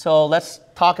 so let's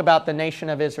talk about the nation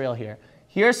of Israel here.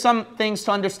 Here's some things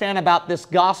to understand about this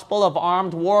gospel of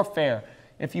armed warfare,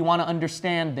 if you want to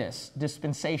understand this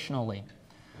dispensationally.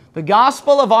 The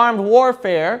gospel of armed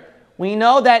warfare, we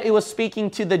know that it was speaking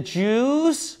to the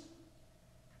Jews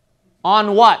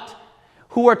on what?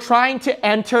 Who were trying to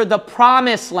enter the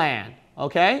promised land.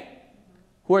 Okay?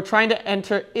 Who are trying to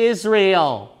enter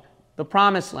Israel, the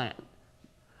promised land.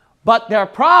 But their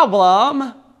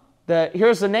problem,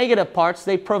 here's the negative parts,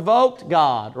 they provoked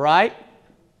God, right?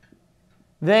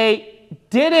 They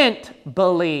didn't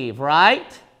believe,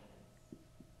 right?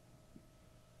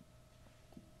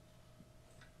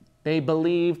 They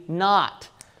believed not.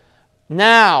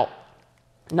 Now,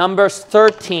 Numbers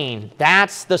 13.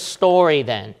 That's the story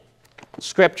then.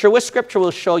 Scripture with Scripture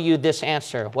will show you this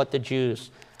answer, what the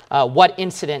Jews, what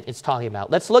incident it's talking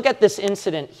about. Let's look at this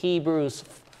incident Hebrews,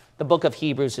 the book of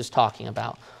Hebrews is talking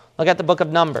about. Look at the book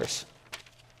of Numbers,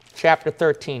 chapter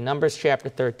 13. Numbers chapter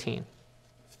 13.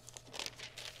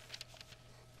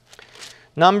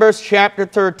 Numbers chapter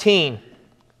 13.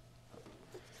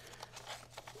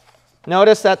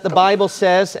 Notice that the Bible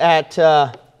says at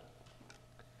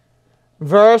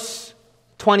verse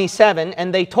 27,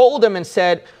 and they told him and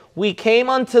said, we came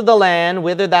unto the land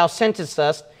whither thou sentest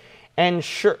us, and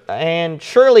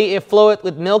surely it floweth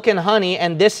with milk and honey,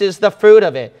 and this is the fruit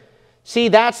of it. See,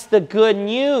 that's the good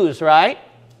news, right?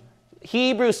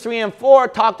 Hebrews 3 and 4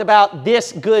 talked about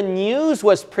this good news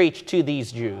was preached to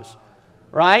these Jews,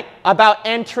 right? About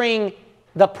entering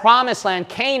the promised land,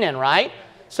 Canaan, right?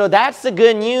 So that's the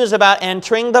good news about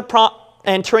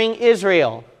entering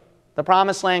Israel, the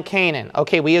promised land, Canaan.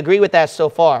 Okay, we agree with that so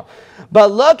far.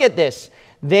 But look at this.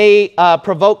 They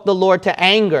provoked the Lord to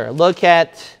anger. Look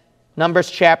at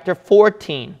Numbers chapter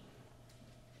 14.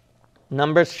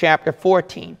 Numbers chapter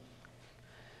 14.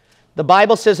 The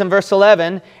Bible says in verse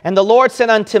 11, and the Lord said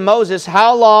unto Moses,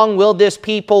 how long will this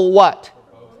people what?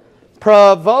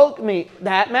 Provoke me.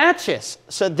 That matches.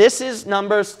 So this is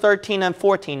Numbers 13 and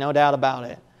 14, no doubt about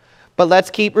it. But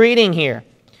let's keep reading here.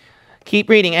 Keep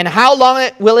reading. And how long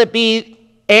will it be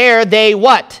ere they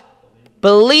what?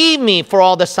 Believe me for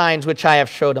all the signs which I have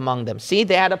showed among them. See,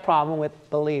 they had a problem with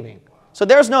believing. So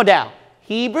there's no doubt.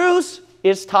 Hebrews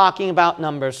is talking about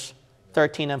Numbers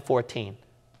 13 and 14.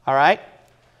 All right?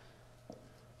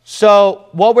 So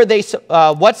what were they?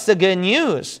 What's the good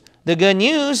news? The good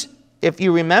news, if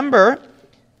you remember,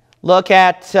 look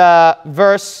at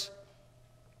verse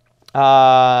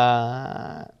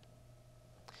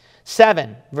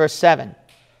 7. Verse 7.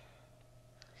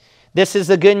 This is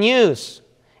the good news.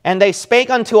 And they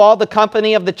spake unto all the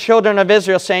company of the children of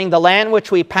Israel, saying, the land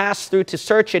which we passed through to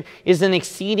search it is an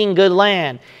exceeding good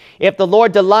land. If the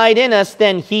Lord delight in us,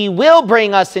 then he will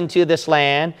bring us into this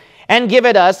land, and give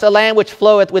it us, a land which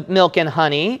floweth with milk and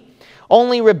honey.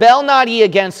 Only rebel not ye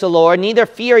against the Lord, neither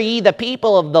fear ye the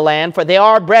people of the land, for they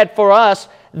are bread for us.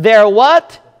 Their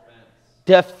what?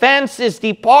 Defense is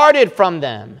departed from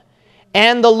them.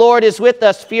 And the Lord is with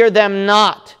us, fear them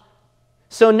not.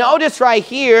 So notice right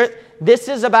here, this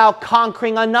is about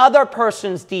conquering another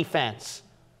person's defense.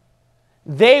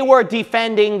 They were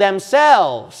defending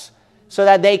themselves so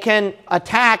that they can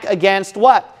attack against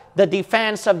what? The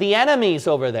defense of the enemies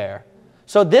over there.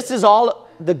 So this is all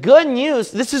the good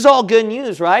news. This is all good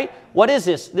news, right? What is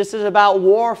this? This is about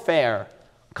warfare,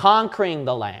 conquering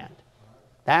the land.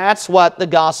 That's what the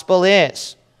gospel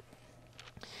is.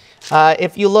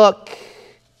 If you look,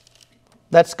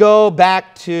 let's go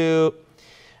back to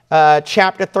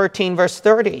chapter 13, verse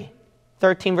 30.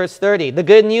 13, verse 30. The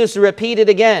good news repeated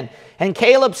again. And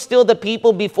Caleb stilled the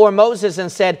people before Moses and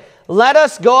said, let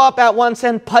us go up at once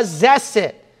and possess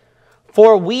it,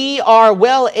 for we are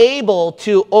well able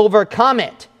to overcome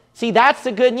it. See, that's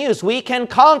the good news. We can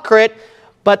conquer it,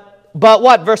 but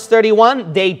what? Verse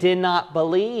 31, they did not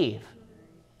believe.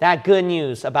 That good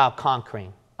news about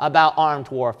conquering, about armed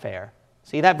warfare.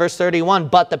 See that? Verse 31,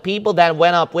 but the people that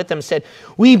went up with him said,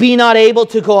 we be not able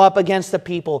to go up against the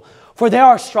people, for they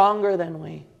are stronger than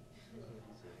we.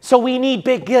 So we need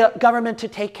big government to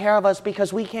take care of us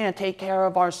because we can't take care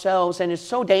of ourselves, and it's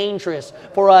so dangerous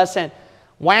for us. And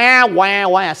wah, wah,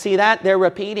 wah. See that? They're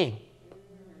repeating.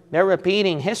 They're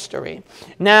repeating history.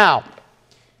 Now,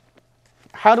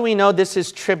 how do we know this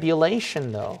is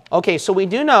tribulation, though? Okay, so we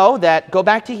do know that, go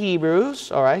back to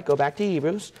Hebrews, all right, go back to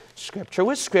Hebrews. Scripture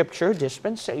with Scripture,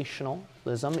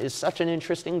 dispensationalism is such an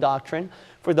interesting doctrine.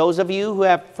 For those of you who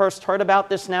have first heard about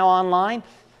this now online,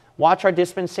 watch our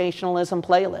dispensationalism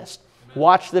playlist.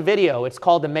 Watch the video. It's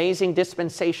called Amazing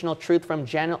Dispensational Truth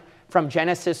from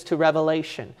Genesis to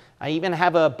Revelation. I even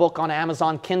have a book on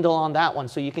Amazon Kindle on that one,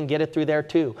 so you can get it through there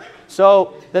too.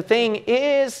 So the thing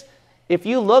is, if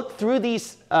you look through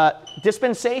these,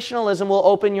 dispensationalism will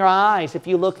open your eyes if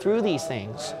you look through these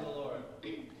things.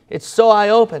 It's so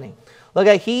eye-opening. Look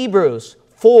at Hebrews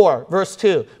 4, verse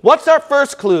 2. What's our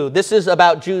first clue? This is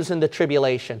about Jews in the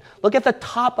tribulation. Look at the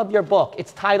top of your book.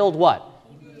 It's titled what?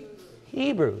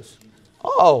 Hebrews.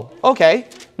 Oh, okay.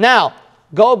 Now,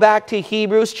 go back to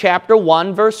Hebrews chapter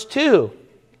 1, verse 2.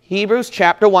 Hebrews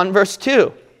chapter 1, verse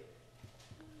 2.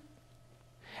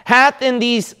 Hath in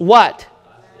these what?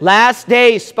 Last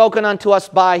days spoken unto us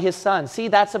by his Son. See,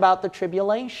 that's about the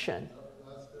tribulation.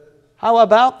 How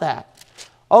about that?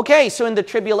 Okay, so in the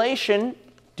tribulation,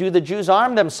 do the Jews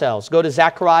arm themselves? Go to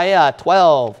Zechariah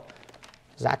 12.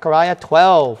 Zechariah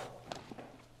 12.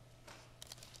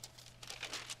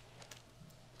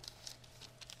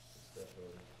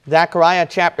 Zechariah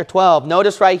chapter 12.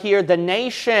 Notice right here, the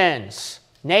nations.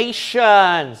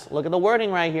 Nations. Look at the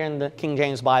wording right here in the King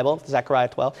James Bible, Zechariah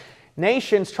 12.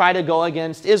 Nations try to go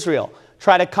against Israel,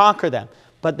 try to conquer them.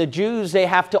 But the Jews, they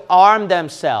have to arm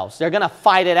themselves. They're going to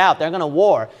fight it out. They're going to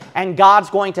war. And God's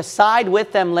going to side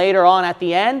with them later on at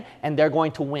the end, and they're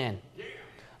going to win.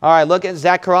 All right, look at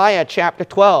Zechariah chapter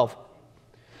 12.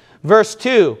 Verse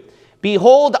 2.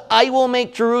 Behold, I will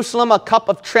make Jerusalem a cup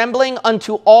of trembling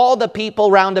unto all the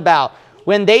people round about,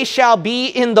 when they shall be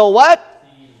in the what?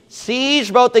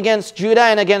 Siege, both against Judah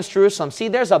and against Jerusalem. See,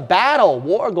 there's a battle,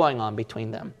 war going on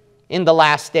between them in the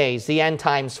last days, the end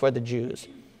times for the Jews.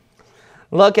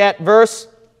 Look at verse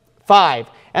 5.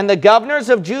 And the governors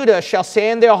of Judah shall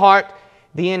say in their heart,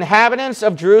 the inhabitants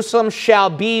of Jerusalem shall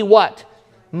be what?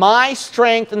 My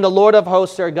strength and the Lord of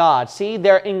hosts their God. See,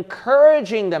 they're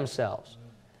encouraging themselves.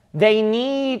 They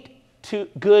need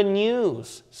good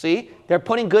news. See, they're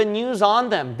putting good news on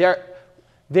them.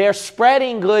 They're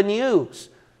spreading good news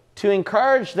to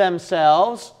encourage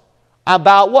themselves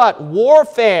about what?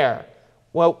 Warfare,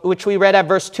 which we read at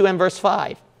verse 2 and verse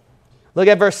 5. Look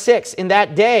at verse 6. In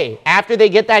that day, after they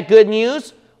get that good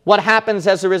news, what happens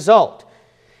as a result?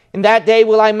 In that day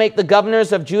will I make the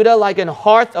governors of Judah like an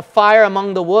hearth of fire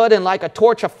among the wood, and like a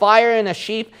torch of fire in a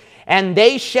sheaf, and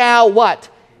they shall what?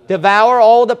 Devour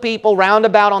all the people round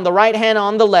about on the right hand and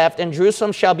on the left, and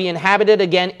Jerusalem shall be inhabited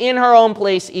again in her own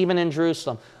place, even in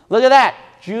Jerusalem. Look at that.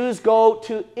 Jews go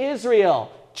to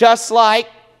Israel, just like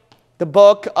the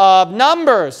book of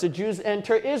Numbers. The Jews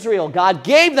enter Israel. God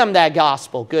gave them that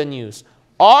gospel, good news.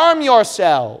 Arm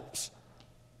yourselves.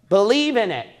 Believe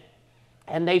in it.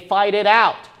 And they fight it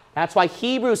out. That's why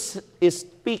Hebrews is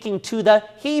speaking to the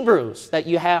Hebrews that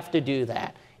you have to do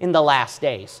that in the last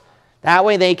days. That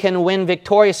way they can win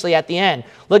victoriously at the end.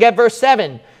 Look at verse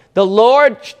 7. The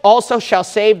Lord also shall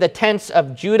save the tents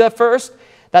of Judah first,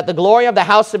 that the glory of the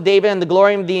house of David and the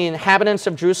glory of the inhabitants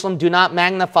of Jerusalem do not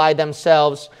magnify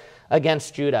themselves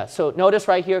against Judah. So notice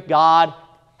right here, God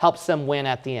helps them win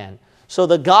at the end. So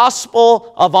the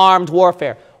gospel of armed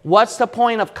warfare. What's the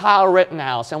point of Kyle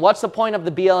Rittenhouse? And what's the point of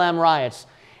the BLM riots?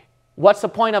 What's the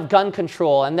point of gun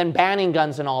control and then banning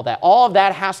guns and all that? All of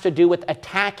that has to do with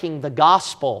attacking the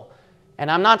gospel.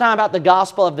 And I'm not talking about the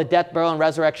gospel of the death, burial, and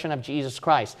resurrection of Jesus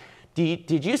Christ.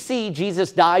 Did you see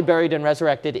Jesus die, buried, and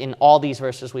resurrected in all these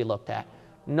verses we looked at?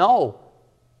 No.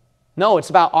 No, it's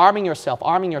about arming yourself,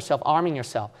 arming yourself, arming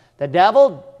yourself. The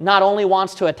devil not only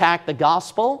wants to attack the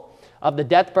gospel of the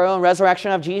death, burial, and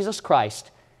resurrection of Jesus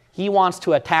Christ, he wants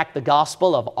to attack the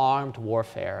gospel of armed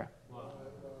warfare.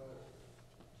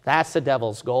 That's the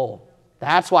devil's goal.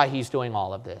 That's why he's doing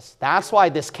all of this. That's why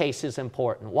this case is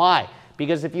important. Why?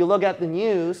 Because if you look at the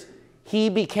news,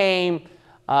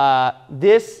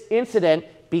 this incident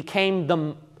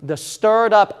became the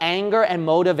stirred up anger and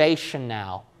motivation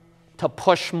now to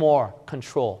push more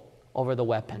control over the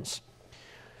weapons.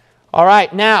 All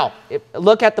right, now,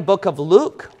 look at the book of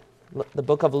Luke. The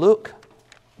book of Luke.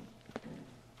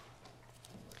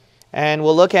 And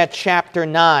we'll look at chapter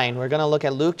 9. We're going to look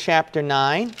at Luke chapter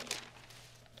 9.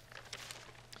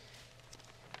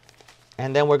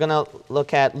 And then we're going to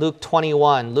look at Luke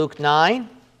 21. Luke 9.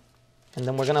 And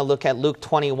then we're going to look at Luke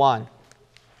 21.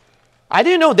 I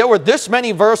didn't know there were this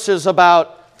many verses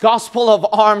about gospel of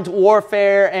armed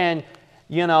warfare and,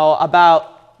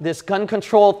 about this gun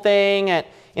control thing and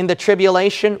in the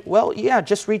tribulation. Well, yeah,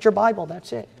 just read your Bible.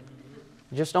 That's it.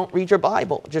 Just don't read your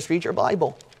Bible. Just read your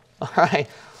Bible. All right.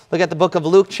 Look at the book of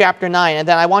Luke chapter 9. And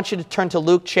then I want you to turn to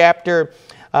Luke chapter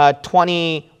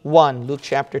 21. Luke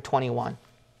chapter 21.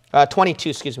 22,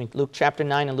 excuse me. Luke chapter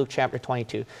 9 and Luke chapter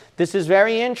 22. This is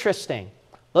very interesting.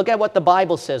 Look at what the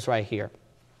Bible says right here.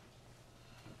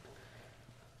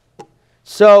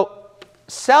 So,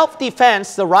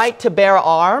 self-defense, the right to bear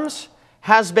arms,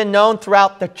 has been known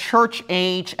throughout the church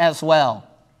age as well.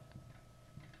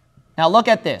 Now look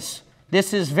at this.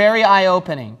 This is very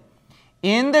eye-opening.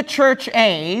 In the church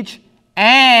age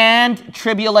and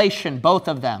tribulation, both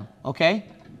of them, okay?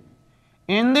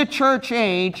 In the church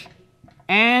age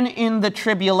and in the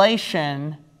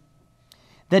tribulation,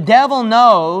 the devil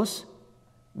knows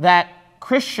that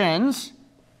Christians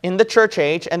in the church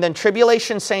age and then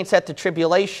tribulation saints at the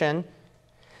tribulation,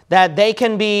 that they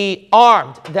can be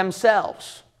armed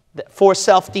themselves for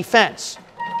self-defense.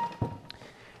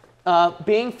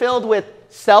 Being filled with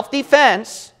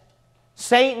self-defense,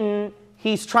 Satan,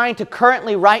 he's trying to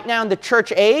currently, right now in the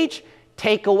church age,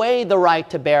 take away the right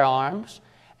to bear arms,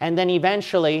 and then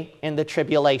eventually in the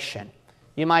tribulation.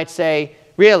 You might say,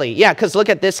 really? Yeah, because look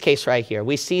at this case right here.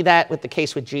 We see that with the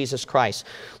case with Jesus Christ.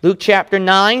 Luke chapter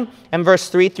 9 and verse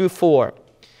 3 through 4.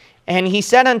 And he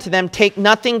said unto them, take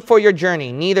nothing for your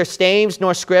journey, neither staves,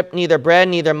 nor scrip, neither bread,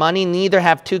 neither money, neither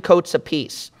have 2 coats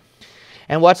apiece.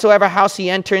 And whatsoever house ye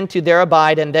enter into, there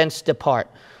abide, and thence depart.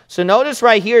 So notice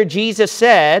right here, Jesus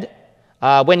said,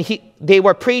 when they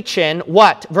were preaching,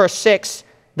 what? Verse 6,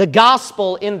 the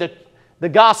gospel the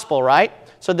gospel, right?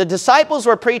 So the disciples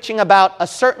were preaching about a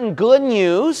certain good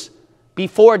news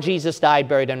before Jesus died,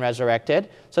 buried, and resurrected.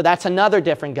 So that's another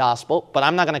different gospel, but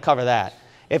I'm not going to cover that.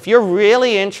 If you're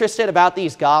really interested about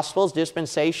these gospels,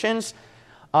 dispensations,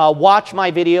 watch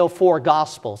my video, 4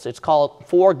 Gospels. It's called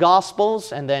 4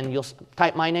 Gospels, and then you'll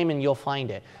type my name and you'll find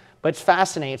it. But it's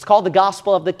fascinating. It's called the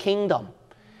Gospel of the Kingdom.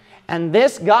 And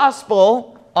this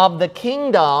Gospel of the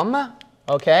Kingdom,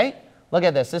 okay, look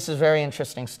at this. This is very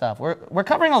interesting stuff. We're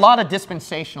covering a lot of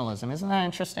dispensationalism. Isn't that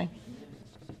interesting?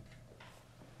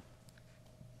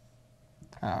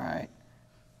 All right.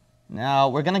 Now,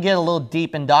 we're going to get a little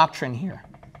deep in doctrine here.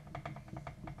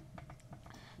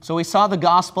 So we saw the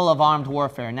gospel of armed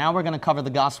warfare. Now we're going to cover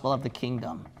the gospel of the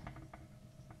kingdom.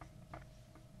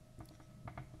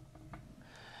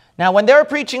 Now, when they were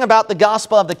preaching about the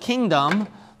gospel of the kingdom,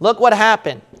 look what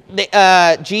happened.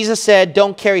 Jesus said,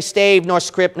 don't carry stave, nor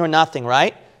scrip, nor nothing,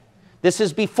 right? This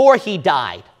is before he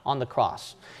died on the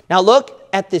cross. Now look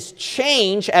at this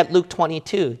change at Luke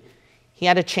 22. He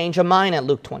had a change of mind at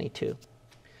Luke 22.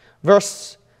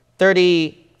 Verse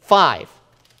 35.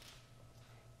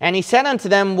 And he said unto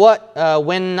them,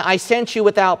 when I sent you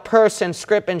without purse and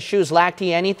scrip and shoes, lacked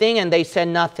ye anything? And they said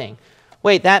nothing.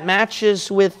 Wait, that matches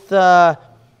with Luke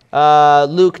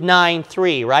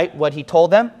 9:3, right? What he told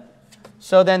them.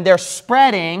 So then they're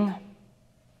spreading.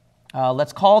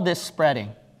 Let's call this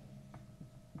spreading.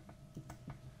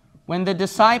 When the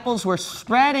disciples were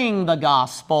spreading the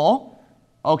gospel,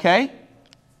 okay,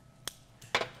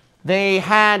 they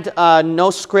had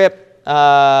no scrip,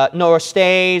 nor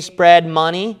staves, bread,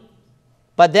 money.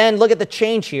 But then look at the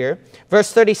change here.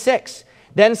 Verse 36.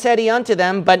 Then said he unto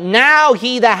them, but now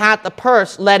he that hath the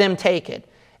purse, let him take it,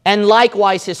 and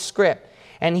likewise his scrip.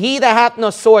 And he that hath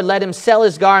no sword, let him sell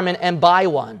his garment and buy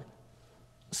one.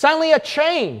 Suddenly a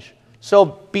change. So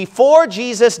before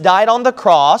Jesus died on the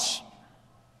cross,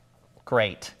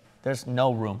 great. There's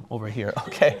no room over here.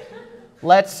 Okay.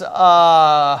 Let's,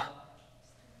 I'll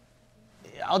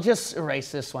just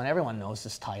erase this one. Everyone knows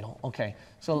this title. Okay.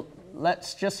 So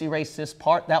let's just erase this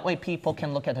part. That way people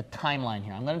can look at a timeline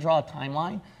here. I'm going to draw a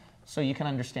timeline so you can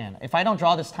understand. If I don't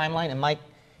draw this timeline,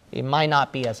 it might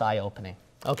not be as eye-opening.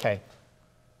 Okay.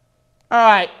 All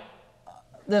right.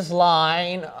 This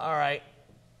line. All right.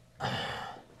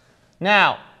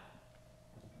 Now.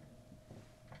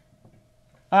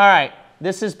 All right.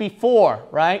 This is before,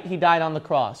 right? He died on the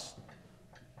cross.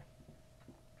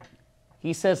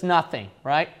 He says nothing,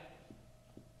 right?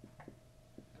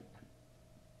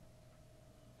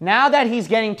 Now that he's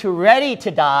getting ready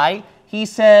to die, he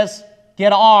says,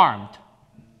 get armed.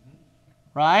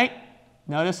 Right?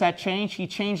 Notice that change? He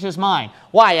changed his mind.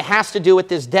 Why? It has to do with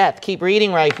this death. Keep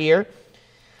reading right here.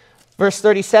 Verse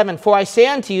 37, for I say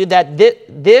unto you that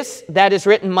this that is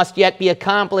written must yet be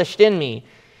accomplished in me.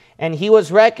 And he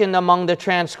was reckoned among the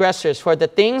transgressors, for the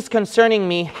things concerning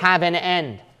me have an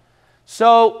end.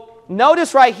 So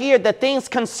notice right here the things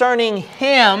concerning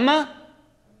him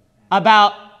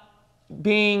about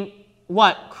being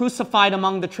what? Crucified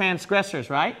among the transgressors,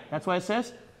 right? That's what it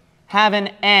says. Have an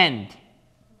end.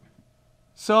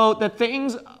 So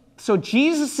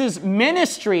Jesus'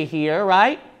 ministry here,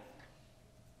 right?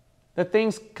 The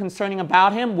things concerning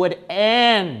about him would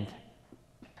end.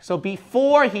 So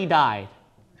before he died.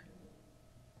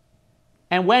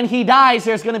 And when he dies,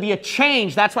 there's going to be a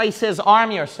change. That's why he says,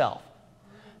 arm yourself.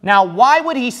 Now, why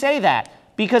would he say that?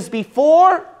 Because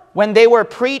before, when they were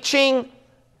preaching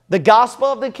the gospel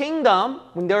of the kingdom,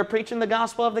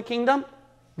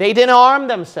 they didn't arm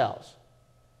themselves.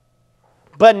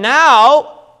 But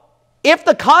now, if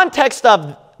the context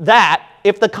of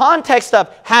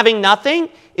having nothing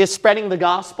is spreading the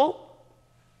gospel,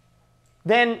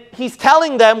 then he's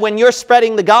telling them when you're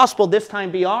spreading the gospel, this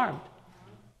time be armed.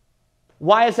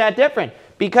 Why is that different?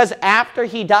 Because after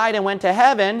he died and went to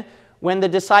heaven, when the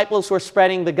disciples were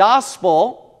spreading the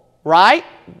gospel, right?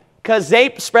 Because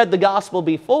they spread the gospel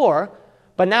before,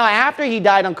 but now after he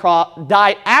died on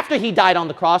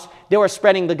the cross, they were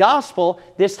spreading the gospel.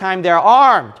 This time they're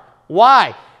armed.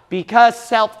 Why? Because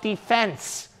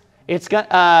self-defense.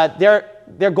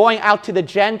 They're going out to the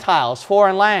Gentiles,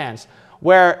 foreign lands,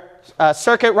 where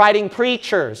circuit-riding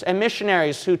preachers and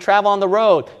missionaries who travel on the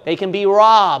road, they can be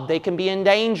robbed, they can be in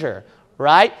danger,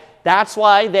 right? That's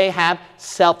why they have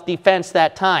self-defense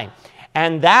that time.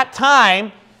 And that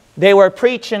time, They were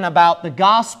preaching about the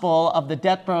gospel of the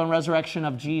death, burial, and resurrection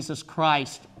of Jesus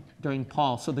Christ during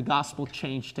Paul. So the gospel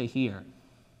changed to here.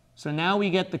 So now we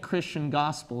get the Christian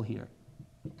gospel here.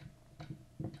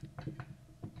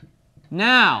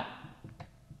 Now,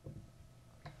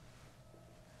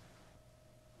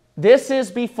 this is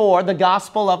before the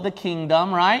gospel of the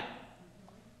kingdom, right?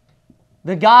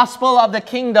 The gospel of the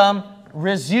kingdom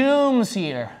resumes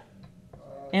here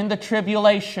in the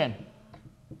tribulation.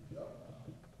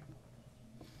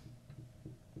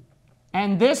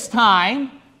 And this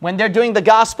time, when they're doing the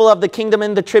gospel of the kingdom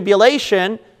in the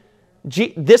tribulation,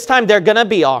 this time they're going to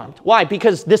be armed. Why?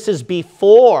 Because this is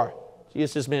before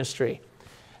Jesus' ministry.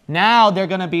 Now they're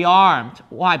going to be armed.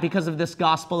 Why? Because of this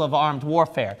gospel of armed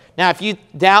warfare. Now, if you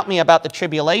doubt me about the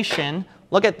tribulation,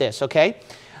 look at this, okay?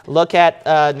 Look at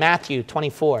Matthew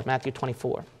 24. Matthew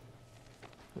 24.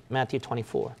 Matthew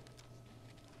 24.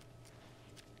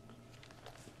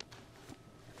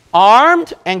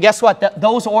 Armed, and guess what?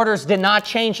 Those orders did not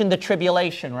change in the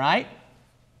tribulation, right?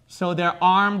 So they're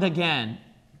armed again.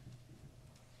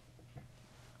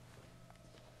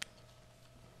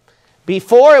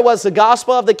 Before it was the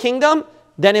gospel of the kingdom,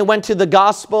 then it went to the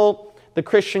gospel, the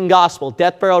Christian gospel,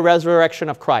 death, burial, resurrection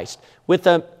of Christ. With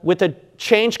a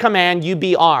change command, you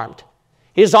be armed.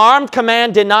 His armed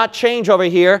command did not change over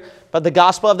here, but the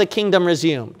gospel of the kingdom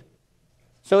resumed.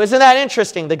 So isn't that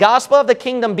interesting? The gospel of the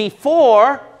kingdom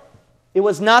before, it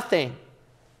was nothing.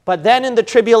 But then in the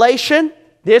tribulation,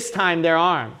 this time they're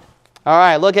armed. All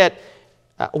right, look at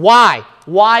why.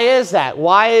 Why is that?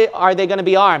 Why are they going to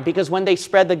be armed? Because when they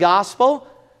spread the gospel,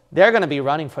 they're going to be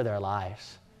running for their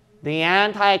lives. The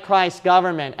Antichrist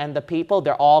government and the people,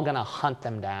 they're all going to hunt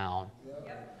them down.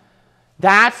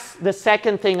 That's the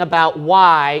second thing about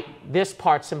why this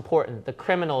part's important, the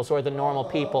criminals or the normal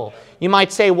people. You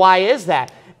might say, why is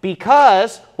that?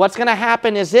 Because what's going to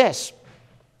happen is this.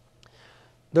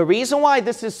 The reason why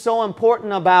this is so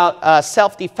important about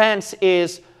self-defense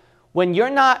is when you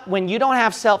don't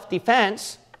have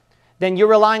self-defense, then you're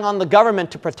relying on the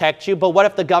government to protect you. But what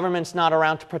if the government's not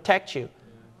around to protect you?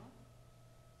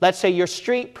 Let's say you're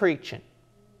street preaching.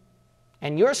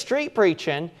 And you're street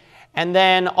preaching, and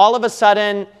then all of a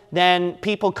sudden, then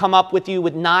people come up with you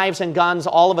with knives and guns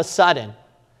all of a sudden.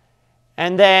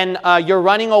 And then you're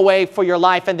running away for your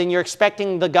life, and then you're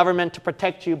expecting the government to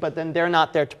protect you, but then they're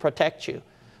not there to protect you.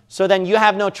 So then you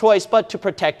have no choice but to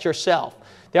protect yourself.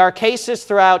 There are cases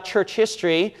throughout church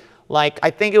history, like I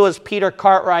think it was Peter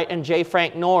Cartwright and J.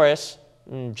 Frank Norris,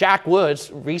 and Jack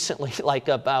Woods recently, like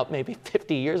about maybe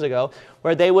 50 years ago,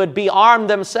 where they would be armed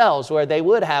themselves, where they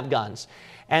would have guns.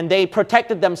 And they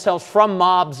protected themselves from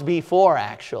mobs before,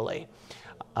 actually.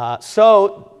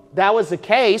 So that was the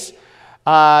case.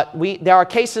 There are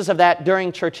cases of that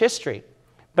during church history.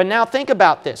 But now think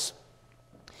about this.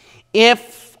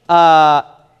 If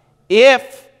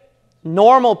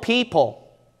normal people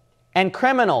and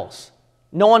criminals,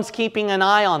 no one's keeping an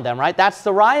eye on them, right? That's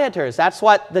the rioters. That's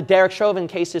what the Derek Chauvin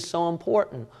case is so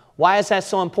important. Why is that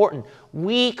so important?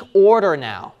 Weak order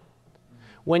now.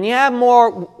 When you have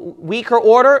weaker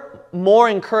order, more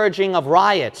encouraging of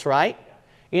riots, right?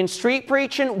 In street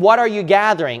preaching, what are you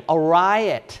gathering? A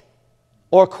riot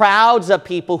or crowds of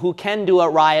people who can do a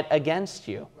riot against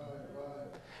you.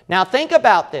 Now think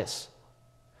about this.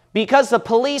 Because the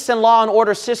police and law and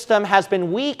order system has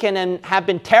been weakened and have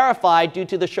been terrified due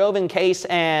to the Chauvin case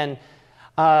and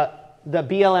the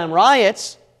BLM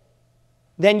riots,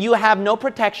 then you have no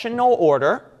protection, no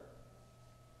order.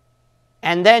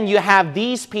 And then you have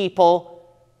these people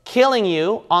killing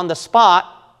you on the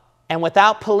spot, and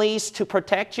without police to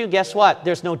protect you, guess what?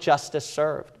 There's no justice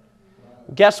served.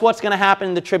 Guess what's going to happen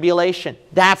in the tribulation?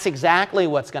 That's exactly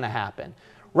what's going to happen.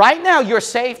 Right now, you're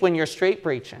safe when you're street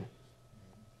preaching.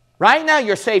 Right now,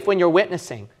 you're safe when you're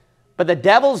witnessing. But the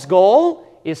devil's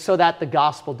goal is so that the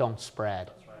gospel don't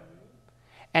spread.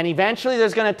 And eventually,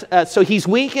 there's going to... so he's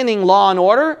weakening law and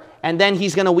order, and then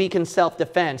he's going to weaken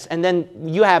self-defense. And then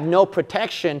you have no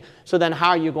protection, so then how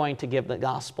are you going to give the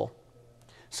gospel?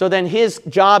 So then his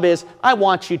job is, I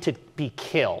want you to be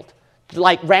killed.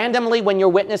 Like randomly, when you're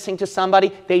witnessing to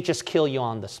somebody, they just kill you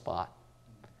on the spot.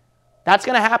 That's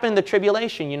going to happen in the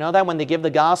tribulation. You know that? When they give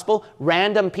the gospel,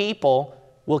 random people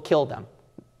will kill them.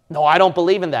 No, I don't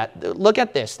believe in that. Look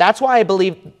at this. That's why I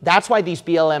believe, that's why these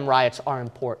BLM riots are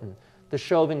important. The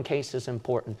Chauvin case is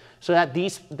important. So that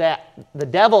the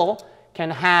devil can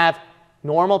have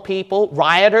normal people,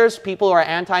 rioters, people who are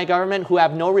anti-government, who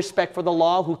have no respect for the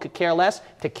law, who could care less,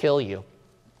 to kill you.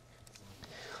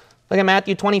 Look at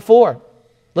Matthew 24.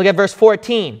 Look at verse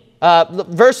 14.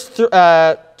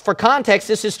 For context,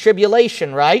 this is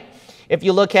tribulation, right? If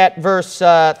you look at verse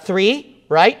 3,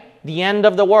 right? The end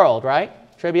of the world, right?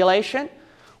 Tribulation.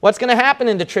 What's going to happen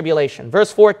in the tribulation?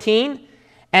 Verse 14,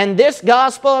 and this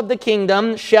gospel of the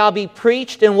kingdom shall be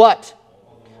preached in what?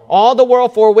 All the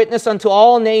world for a witness unto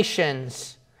all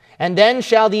nations, and then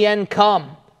shall the end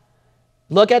come.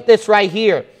 Look at this right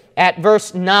here at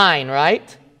verse 9,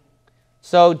 right?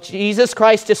 So Jesus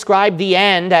Christ described the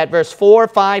end at verse 4,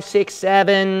 5, 6,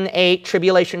 7, 8,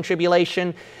 tribulation,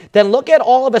 tribulation. Then look at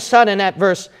all of a sudden at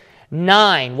verse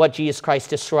 9 what Jesus Christ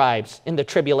describes in the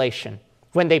tribulation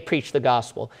when they preach the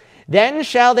gospel. Then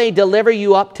shall they deliver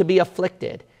you up to be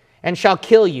afflicted, and shall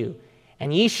kill you,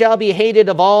 and ye shall be hated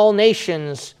of all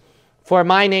nations for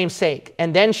my name's sake.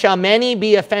 And then shall many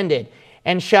be offended,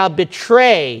 and shall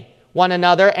betray one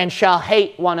another, and shall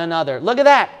hate one another. Look at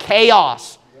that,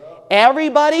 chaos.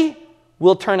 Everybody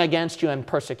will turn against you and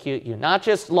persecute you. Not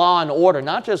just law and order,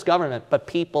 not just government, but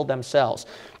people themselves.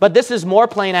 But this is more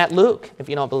plain at Luke, if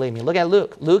you don't believe me. Look at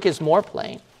Luke. Luke is more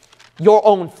plain. Your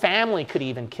own family could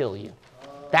even kill you.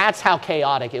 That's how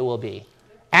chaotic it will be.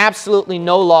 Absolutely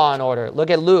no law and order. Look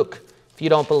at Luke, if you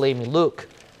don't believe me. Luke.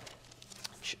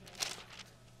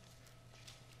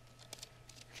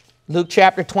 Luke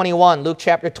chapter 21. Luke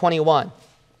chapter 21.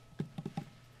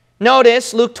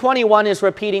 Notice Luke 21 is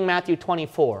repeating Matthew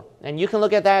 24. And you can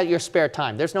look at that at your spare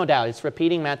time. There's no doubt. It's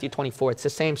repeating Matthew 24. It's the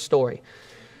same story.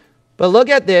 But look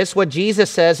at this, what Jesus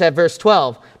says at verse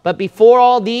 12. But before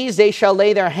all these, they shall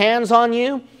lay their hands on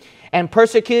you and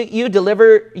persecute you,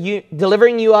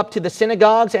 delivering you up to the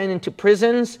synagogues and into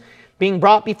prisons, being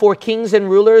brought before kings and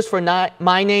rulers for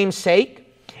my name's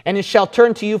sake. And it shall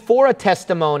turn to you for a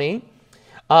testimony.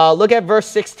 Look at verse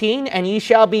 16. And ye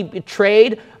shall be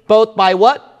betrayed both by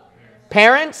what?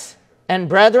 Parents and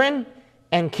brethren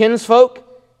and kinsfolk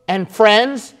and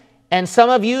friends. And some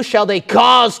of you shall they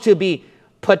cause to be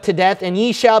put to death. And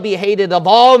ye shall be hated of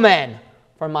all men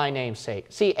for my name's sake.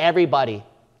 See, everybody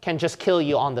can just kill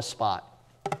you on the spot.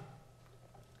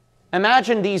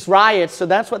 Imagine these riots. So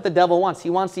that's what the devil wants. He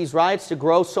wants these riots to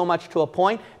grow so much to a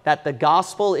point that the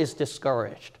gospel is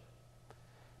discouraged.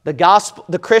 The gospel,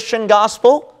 the Christian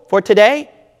gospel for today,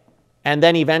 and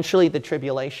then eventually the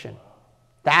tribulation.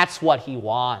 That's what he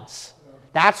wants.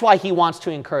 That's why he wants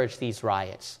to encourage these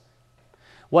riots.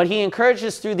 What he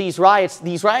encourages through these riots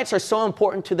are so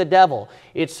important to the devil.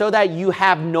 It's so that you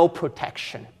have no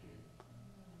protection.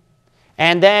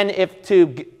 And then if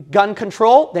to gun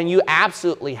control, then you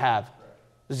absolutely have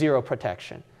zero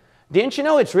protection. Didn't you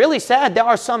know it's really sad? There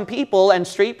are some people and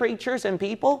street preachers and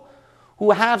people who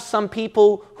have some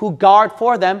people who guard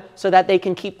for them so that they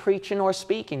can keep preaching or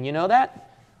speaking. You know that?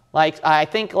 Like, I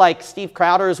think like Steve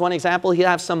Crowder is one example. He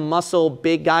has some muscle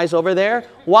big guys over there.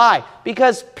 Why?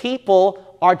 Because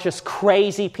people are just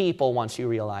crazy people once you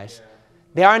realize.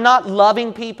 They are not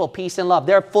loving people, peace and love.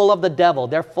 They're full of the devil.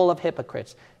 They're full of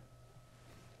hypocrites.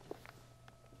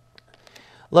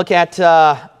 Look at,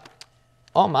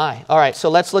 oh my. All right, so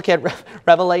let's look at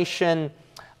Revelation,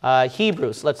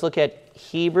 Hebrews. Let's look at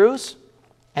Hebrews.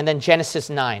 And then Genesis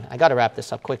 9. I got to wrap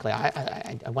this up quickly.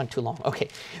 I went too long. Okay,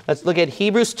 let's look at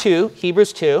Hebrews 2.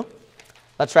 Hebrews 2.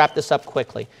 Let's wrap this up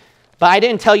quickly. But I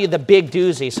didn't tell you the big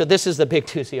doozy, so this is the big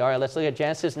doozy. All right, let's look at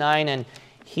Genesis 9 and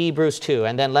Hebrews 2.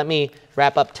 And then let me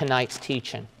wrap up tonight's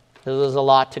teaching. There's a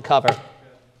lot to cover. All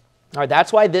right,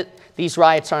 that's why these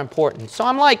riots are important. So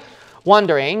I'm like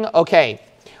wondering, okay,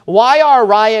 why are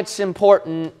riots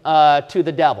important to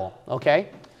the devil? Okay.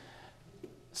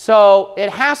 So it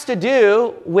has to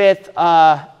do with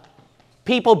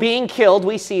people being killed.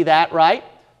 We see that, right?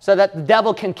 So that the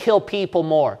devil can kill people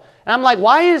more. And I'm like,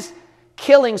 why is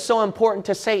killing so important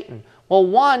to Satan? Well,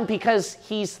 one, because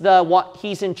he's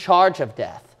in charge of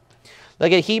death.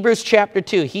 Look at Hebrews chapter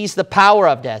 2. He's the power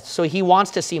of death, so he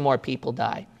wants to see more people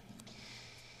die.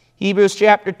 Hebrews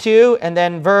chapter 2 and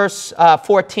then verse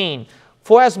 14.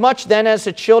 For as much then as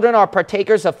the children are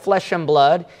partakers of flesh and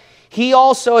blood, he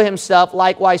also himself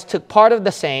likewise took part of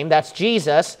the same, that's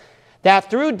Jesus, that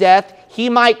through death he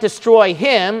might destroy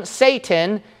him,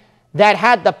 Satan, that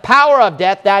had the power of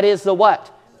death, that is the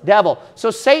what? Devil. So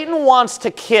Satan wants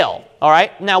to kill, all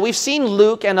right? Now we've seen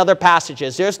Luke and other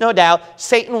passages. There's no doubt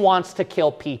Satan wants to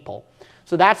kill people.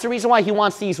 So that's the reason why he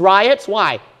wants these riots.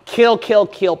 Why? Kill, kill,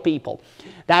 kill people.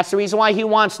 That's the reason why he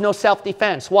wants no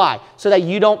self-defense. Why? So that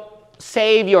you don't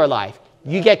save your life.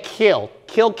 You get killed.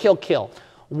 Kill, kill, kill.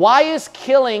 Why is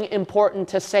killing important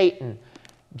to Satan?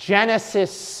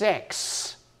 Genesis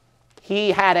 6.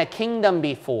 He had a kingdom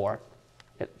before.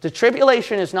 The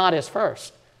tribulation is not his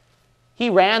first. He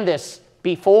ran this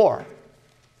before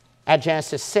at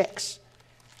Genesis 6.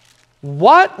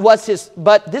 What was his,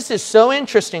 but this is so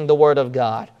interesting, the Word of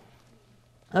God.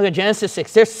 Look at Genesis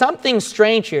 6. There's something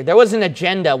strange here. There was an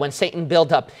agenda when Satan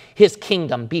built up his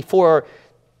kingdom before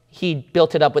he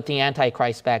built it up with the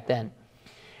Antichrist back then.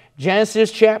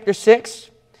 Genesis chapter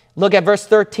 6, look at verse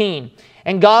 13.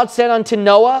 And God said unto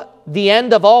Noah, the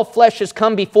end of all flesh is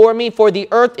come before me, for the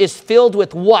earth is filled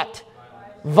with what?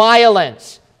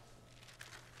 Violence.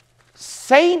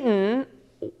 Satan,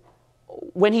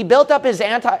 when he built up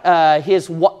his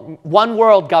one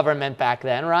world government back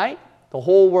then, right? The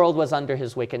whole world was under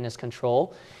his wickedness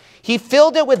control. He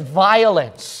filled it with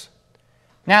violence.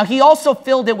 Now, he also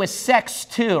filled it with sex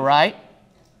too, right?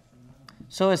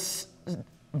 So it's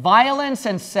violence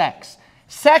and sex.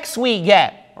 Sex we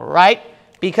get, right?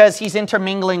 Because he's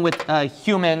intermingling with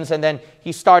humans, and then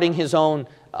he's starting his own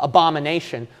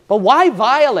abomination. But why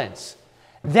violence?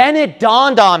 Then it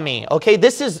dawned on me, okay,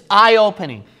 this is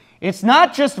eye-opening. It's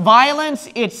not just violence,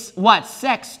 it's what?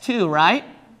 Sex too, right?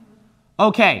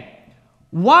 Okay,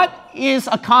 what is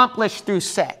accomplished through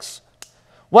sex?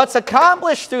 What's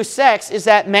accomplished through sex is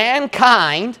that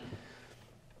mankind,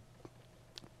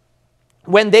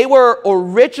 when they were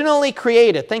originally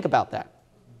created, think about that.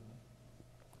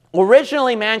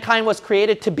 Originally, mankind was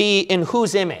created to be in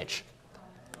whose image?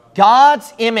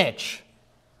 God's image.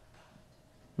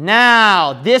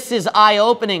 Now, this is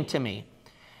eye-opening to me.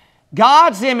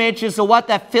 God's image is the what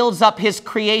that fills up his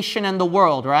creation and the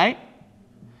world, right?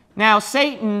 Now,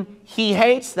 Satan, he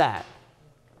hates that.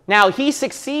 Now, he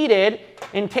succeeded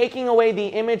in taking away the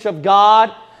image of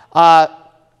God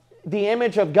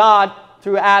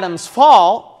through Adam's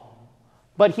fall,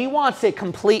 but he wants it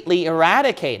completely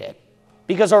eradicated.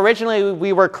 Because originally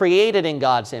we were created in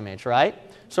God's image, right?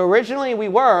 So originally we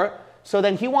were, so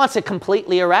then he wants it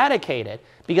completely eradicated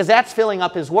because that's filling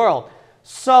up his world.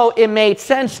 So it made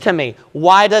sense to me.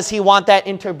 Why does he want that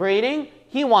interbreeding?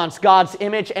 He wants God's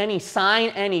image, any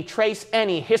sign, any trace,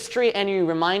 any history, any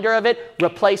reminder of it,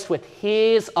 replaced with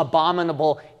his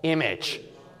abominable image.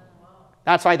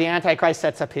 That's why the Antichrist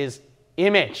sets up his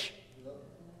image.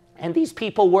 And these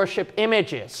people worship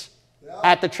images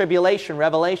at the tribulation,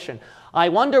 Revelation. I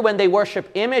wonder when they worship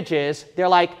images, they're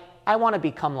like, I want to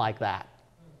become like that.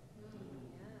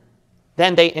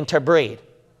 Then they interbreed.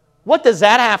 What does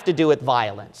that have to do with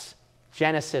violence?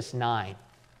 Genesis 9.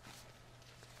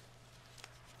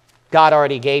 God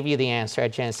already gave you the answer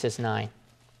at Genesis 9.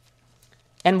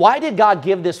 And why did God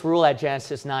give this rule at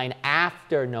Genesis 9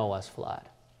 after Noah's flood,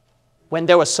 when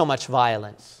there was so much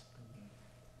violence?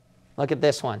 Look at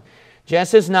this one.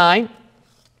 Genesis 9,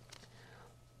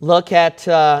 look at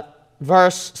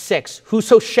verse 6.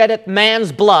 Whoso sheddeth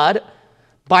man's blood,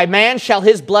 by man shall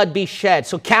his blood be shed.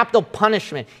 So capital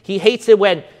punishment. He hates it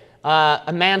when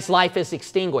a man's life is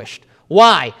extinguished.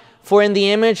 Why? For in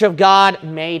the image of God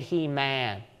made he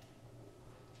man.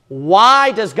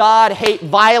 Why does God hate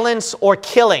violence or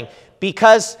killing?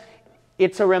 Because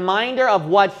it's a reminder of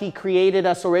what he created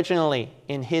us originally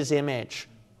in his image.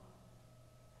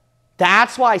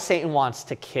 That's why Satan wants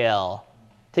to kill,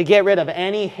 to get rid of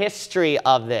any history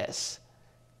of this.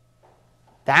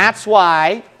 That's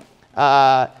why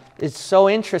it's so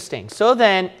interesting. So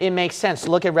then it makes sense.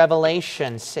 Look at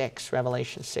Revelation 6.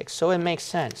 Revelation 6. So it makes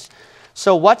sense.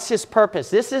 So what's his purpose?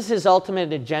 This is his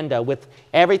ultimate agenda with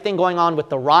everything going on with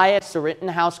the riots, the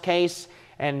Rittenhouse case,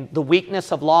 and the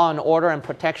weakness of law and order and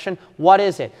protection. What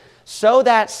is it? So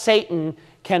that Satan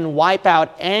can wipe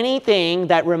out anything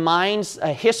that reminds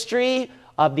a history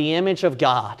of the image of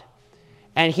God.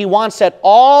 And he wants it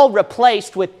all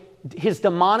replaced with his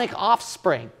demonic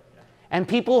offspring. And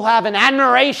people who have an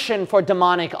admiration for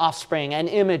demonic offspring and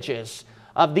images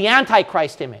of the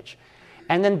Antichrist image.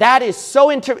 And then that is so,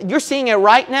 you're seeing it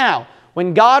right now.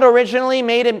 When God originally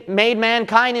made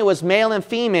mankind, it was male and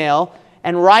female.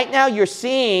 And right now you're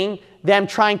seeing them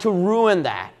trying to ruin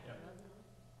that.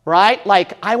 Right?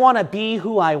 Like, I want to be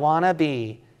who I want to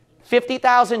be.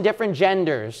 50,000 different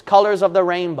genders, colors of the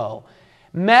rainbow.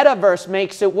 Metaverse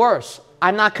makes it worse.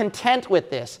 I'm not content with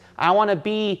this. I want to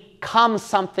become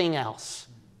something else.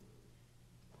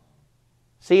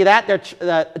 See that?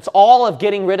 It's all of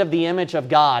getting rid of the image of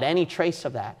God, any trace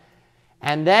of that.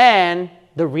 And then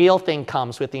the real thing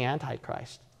comes with the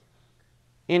Antichrist.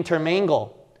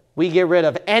 Intermingle. We get rid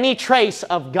of any trace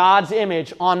of God's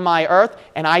image on my earth,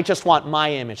 and I just want my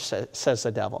image, says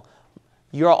the devil.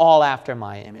 You're all after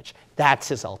my image. That's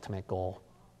his ultimate goal.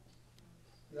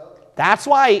 That's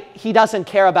why he doesn't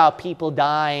care about people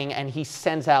dying, and he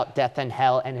sends out death and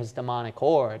hell and his demonic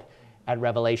horde at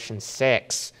Revelation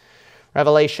 6.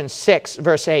 Revelation 6,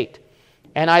 verse 8.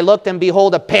 And I looked, and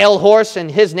behold, a pale horse,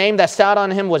 and his name that sat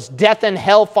on him was Death, and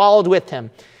hell followed with him.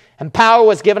 And power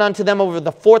was given unto them over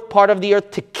the fourth part of the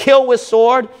earth to kill with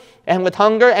sword, and with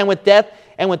hunger, and with death,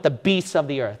 and with the beasts of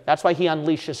the earth. That's why he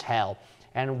unleashes hell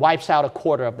and wipes out a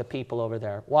quarter of the people over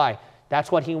there. Why?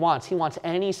 That's what he wants. He wants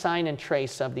any sign and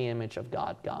trace of the image of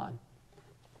God gone.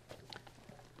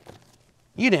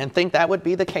 You didn't think that would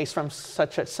be the case from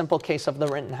such a simple case of the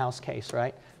Rittenhouse case,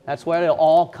 right? That's what it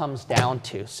all comes down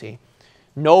to, see.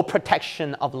 No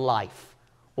protection of life.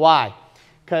 Why?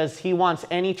 Because he wants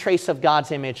any trace of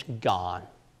God's image gone.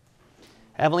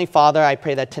 Heavenly Father, I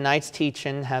pray that tonight's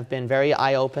teaching have been very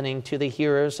eye-opening to the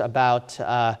hearers about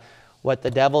what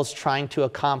the devil's trying to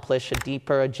accomplish, a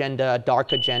deeper agenda, a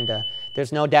dark agenda.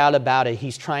 There's no doubt about it.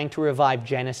 He's trying to revive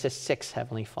Genesis 6,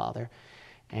 Heavenly Father.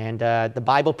 And the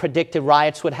Bible predicted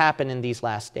riots would happen in these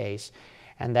last days,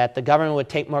 and that the government would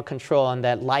take more control, and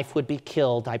that life would be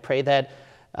killed. I pray that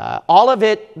all of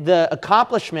it, the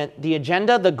accomplishment, the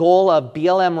agenda, the goal of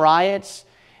BLM riots,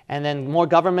 and then more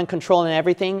government control and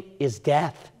everything, is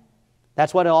death.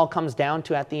 That's what it all comes down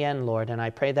to at the end, Lord. And I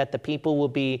pray that the people will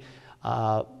be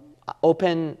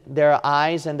open their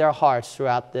eyes and their hearts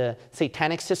throughout the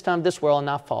satanic system of this world and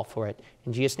not fall for it.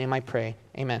 In Jesus' name I pray.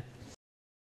 Amen.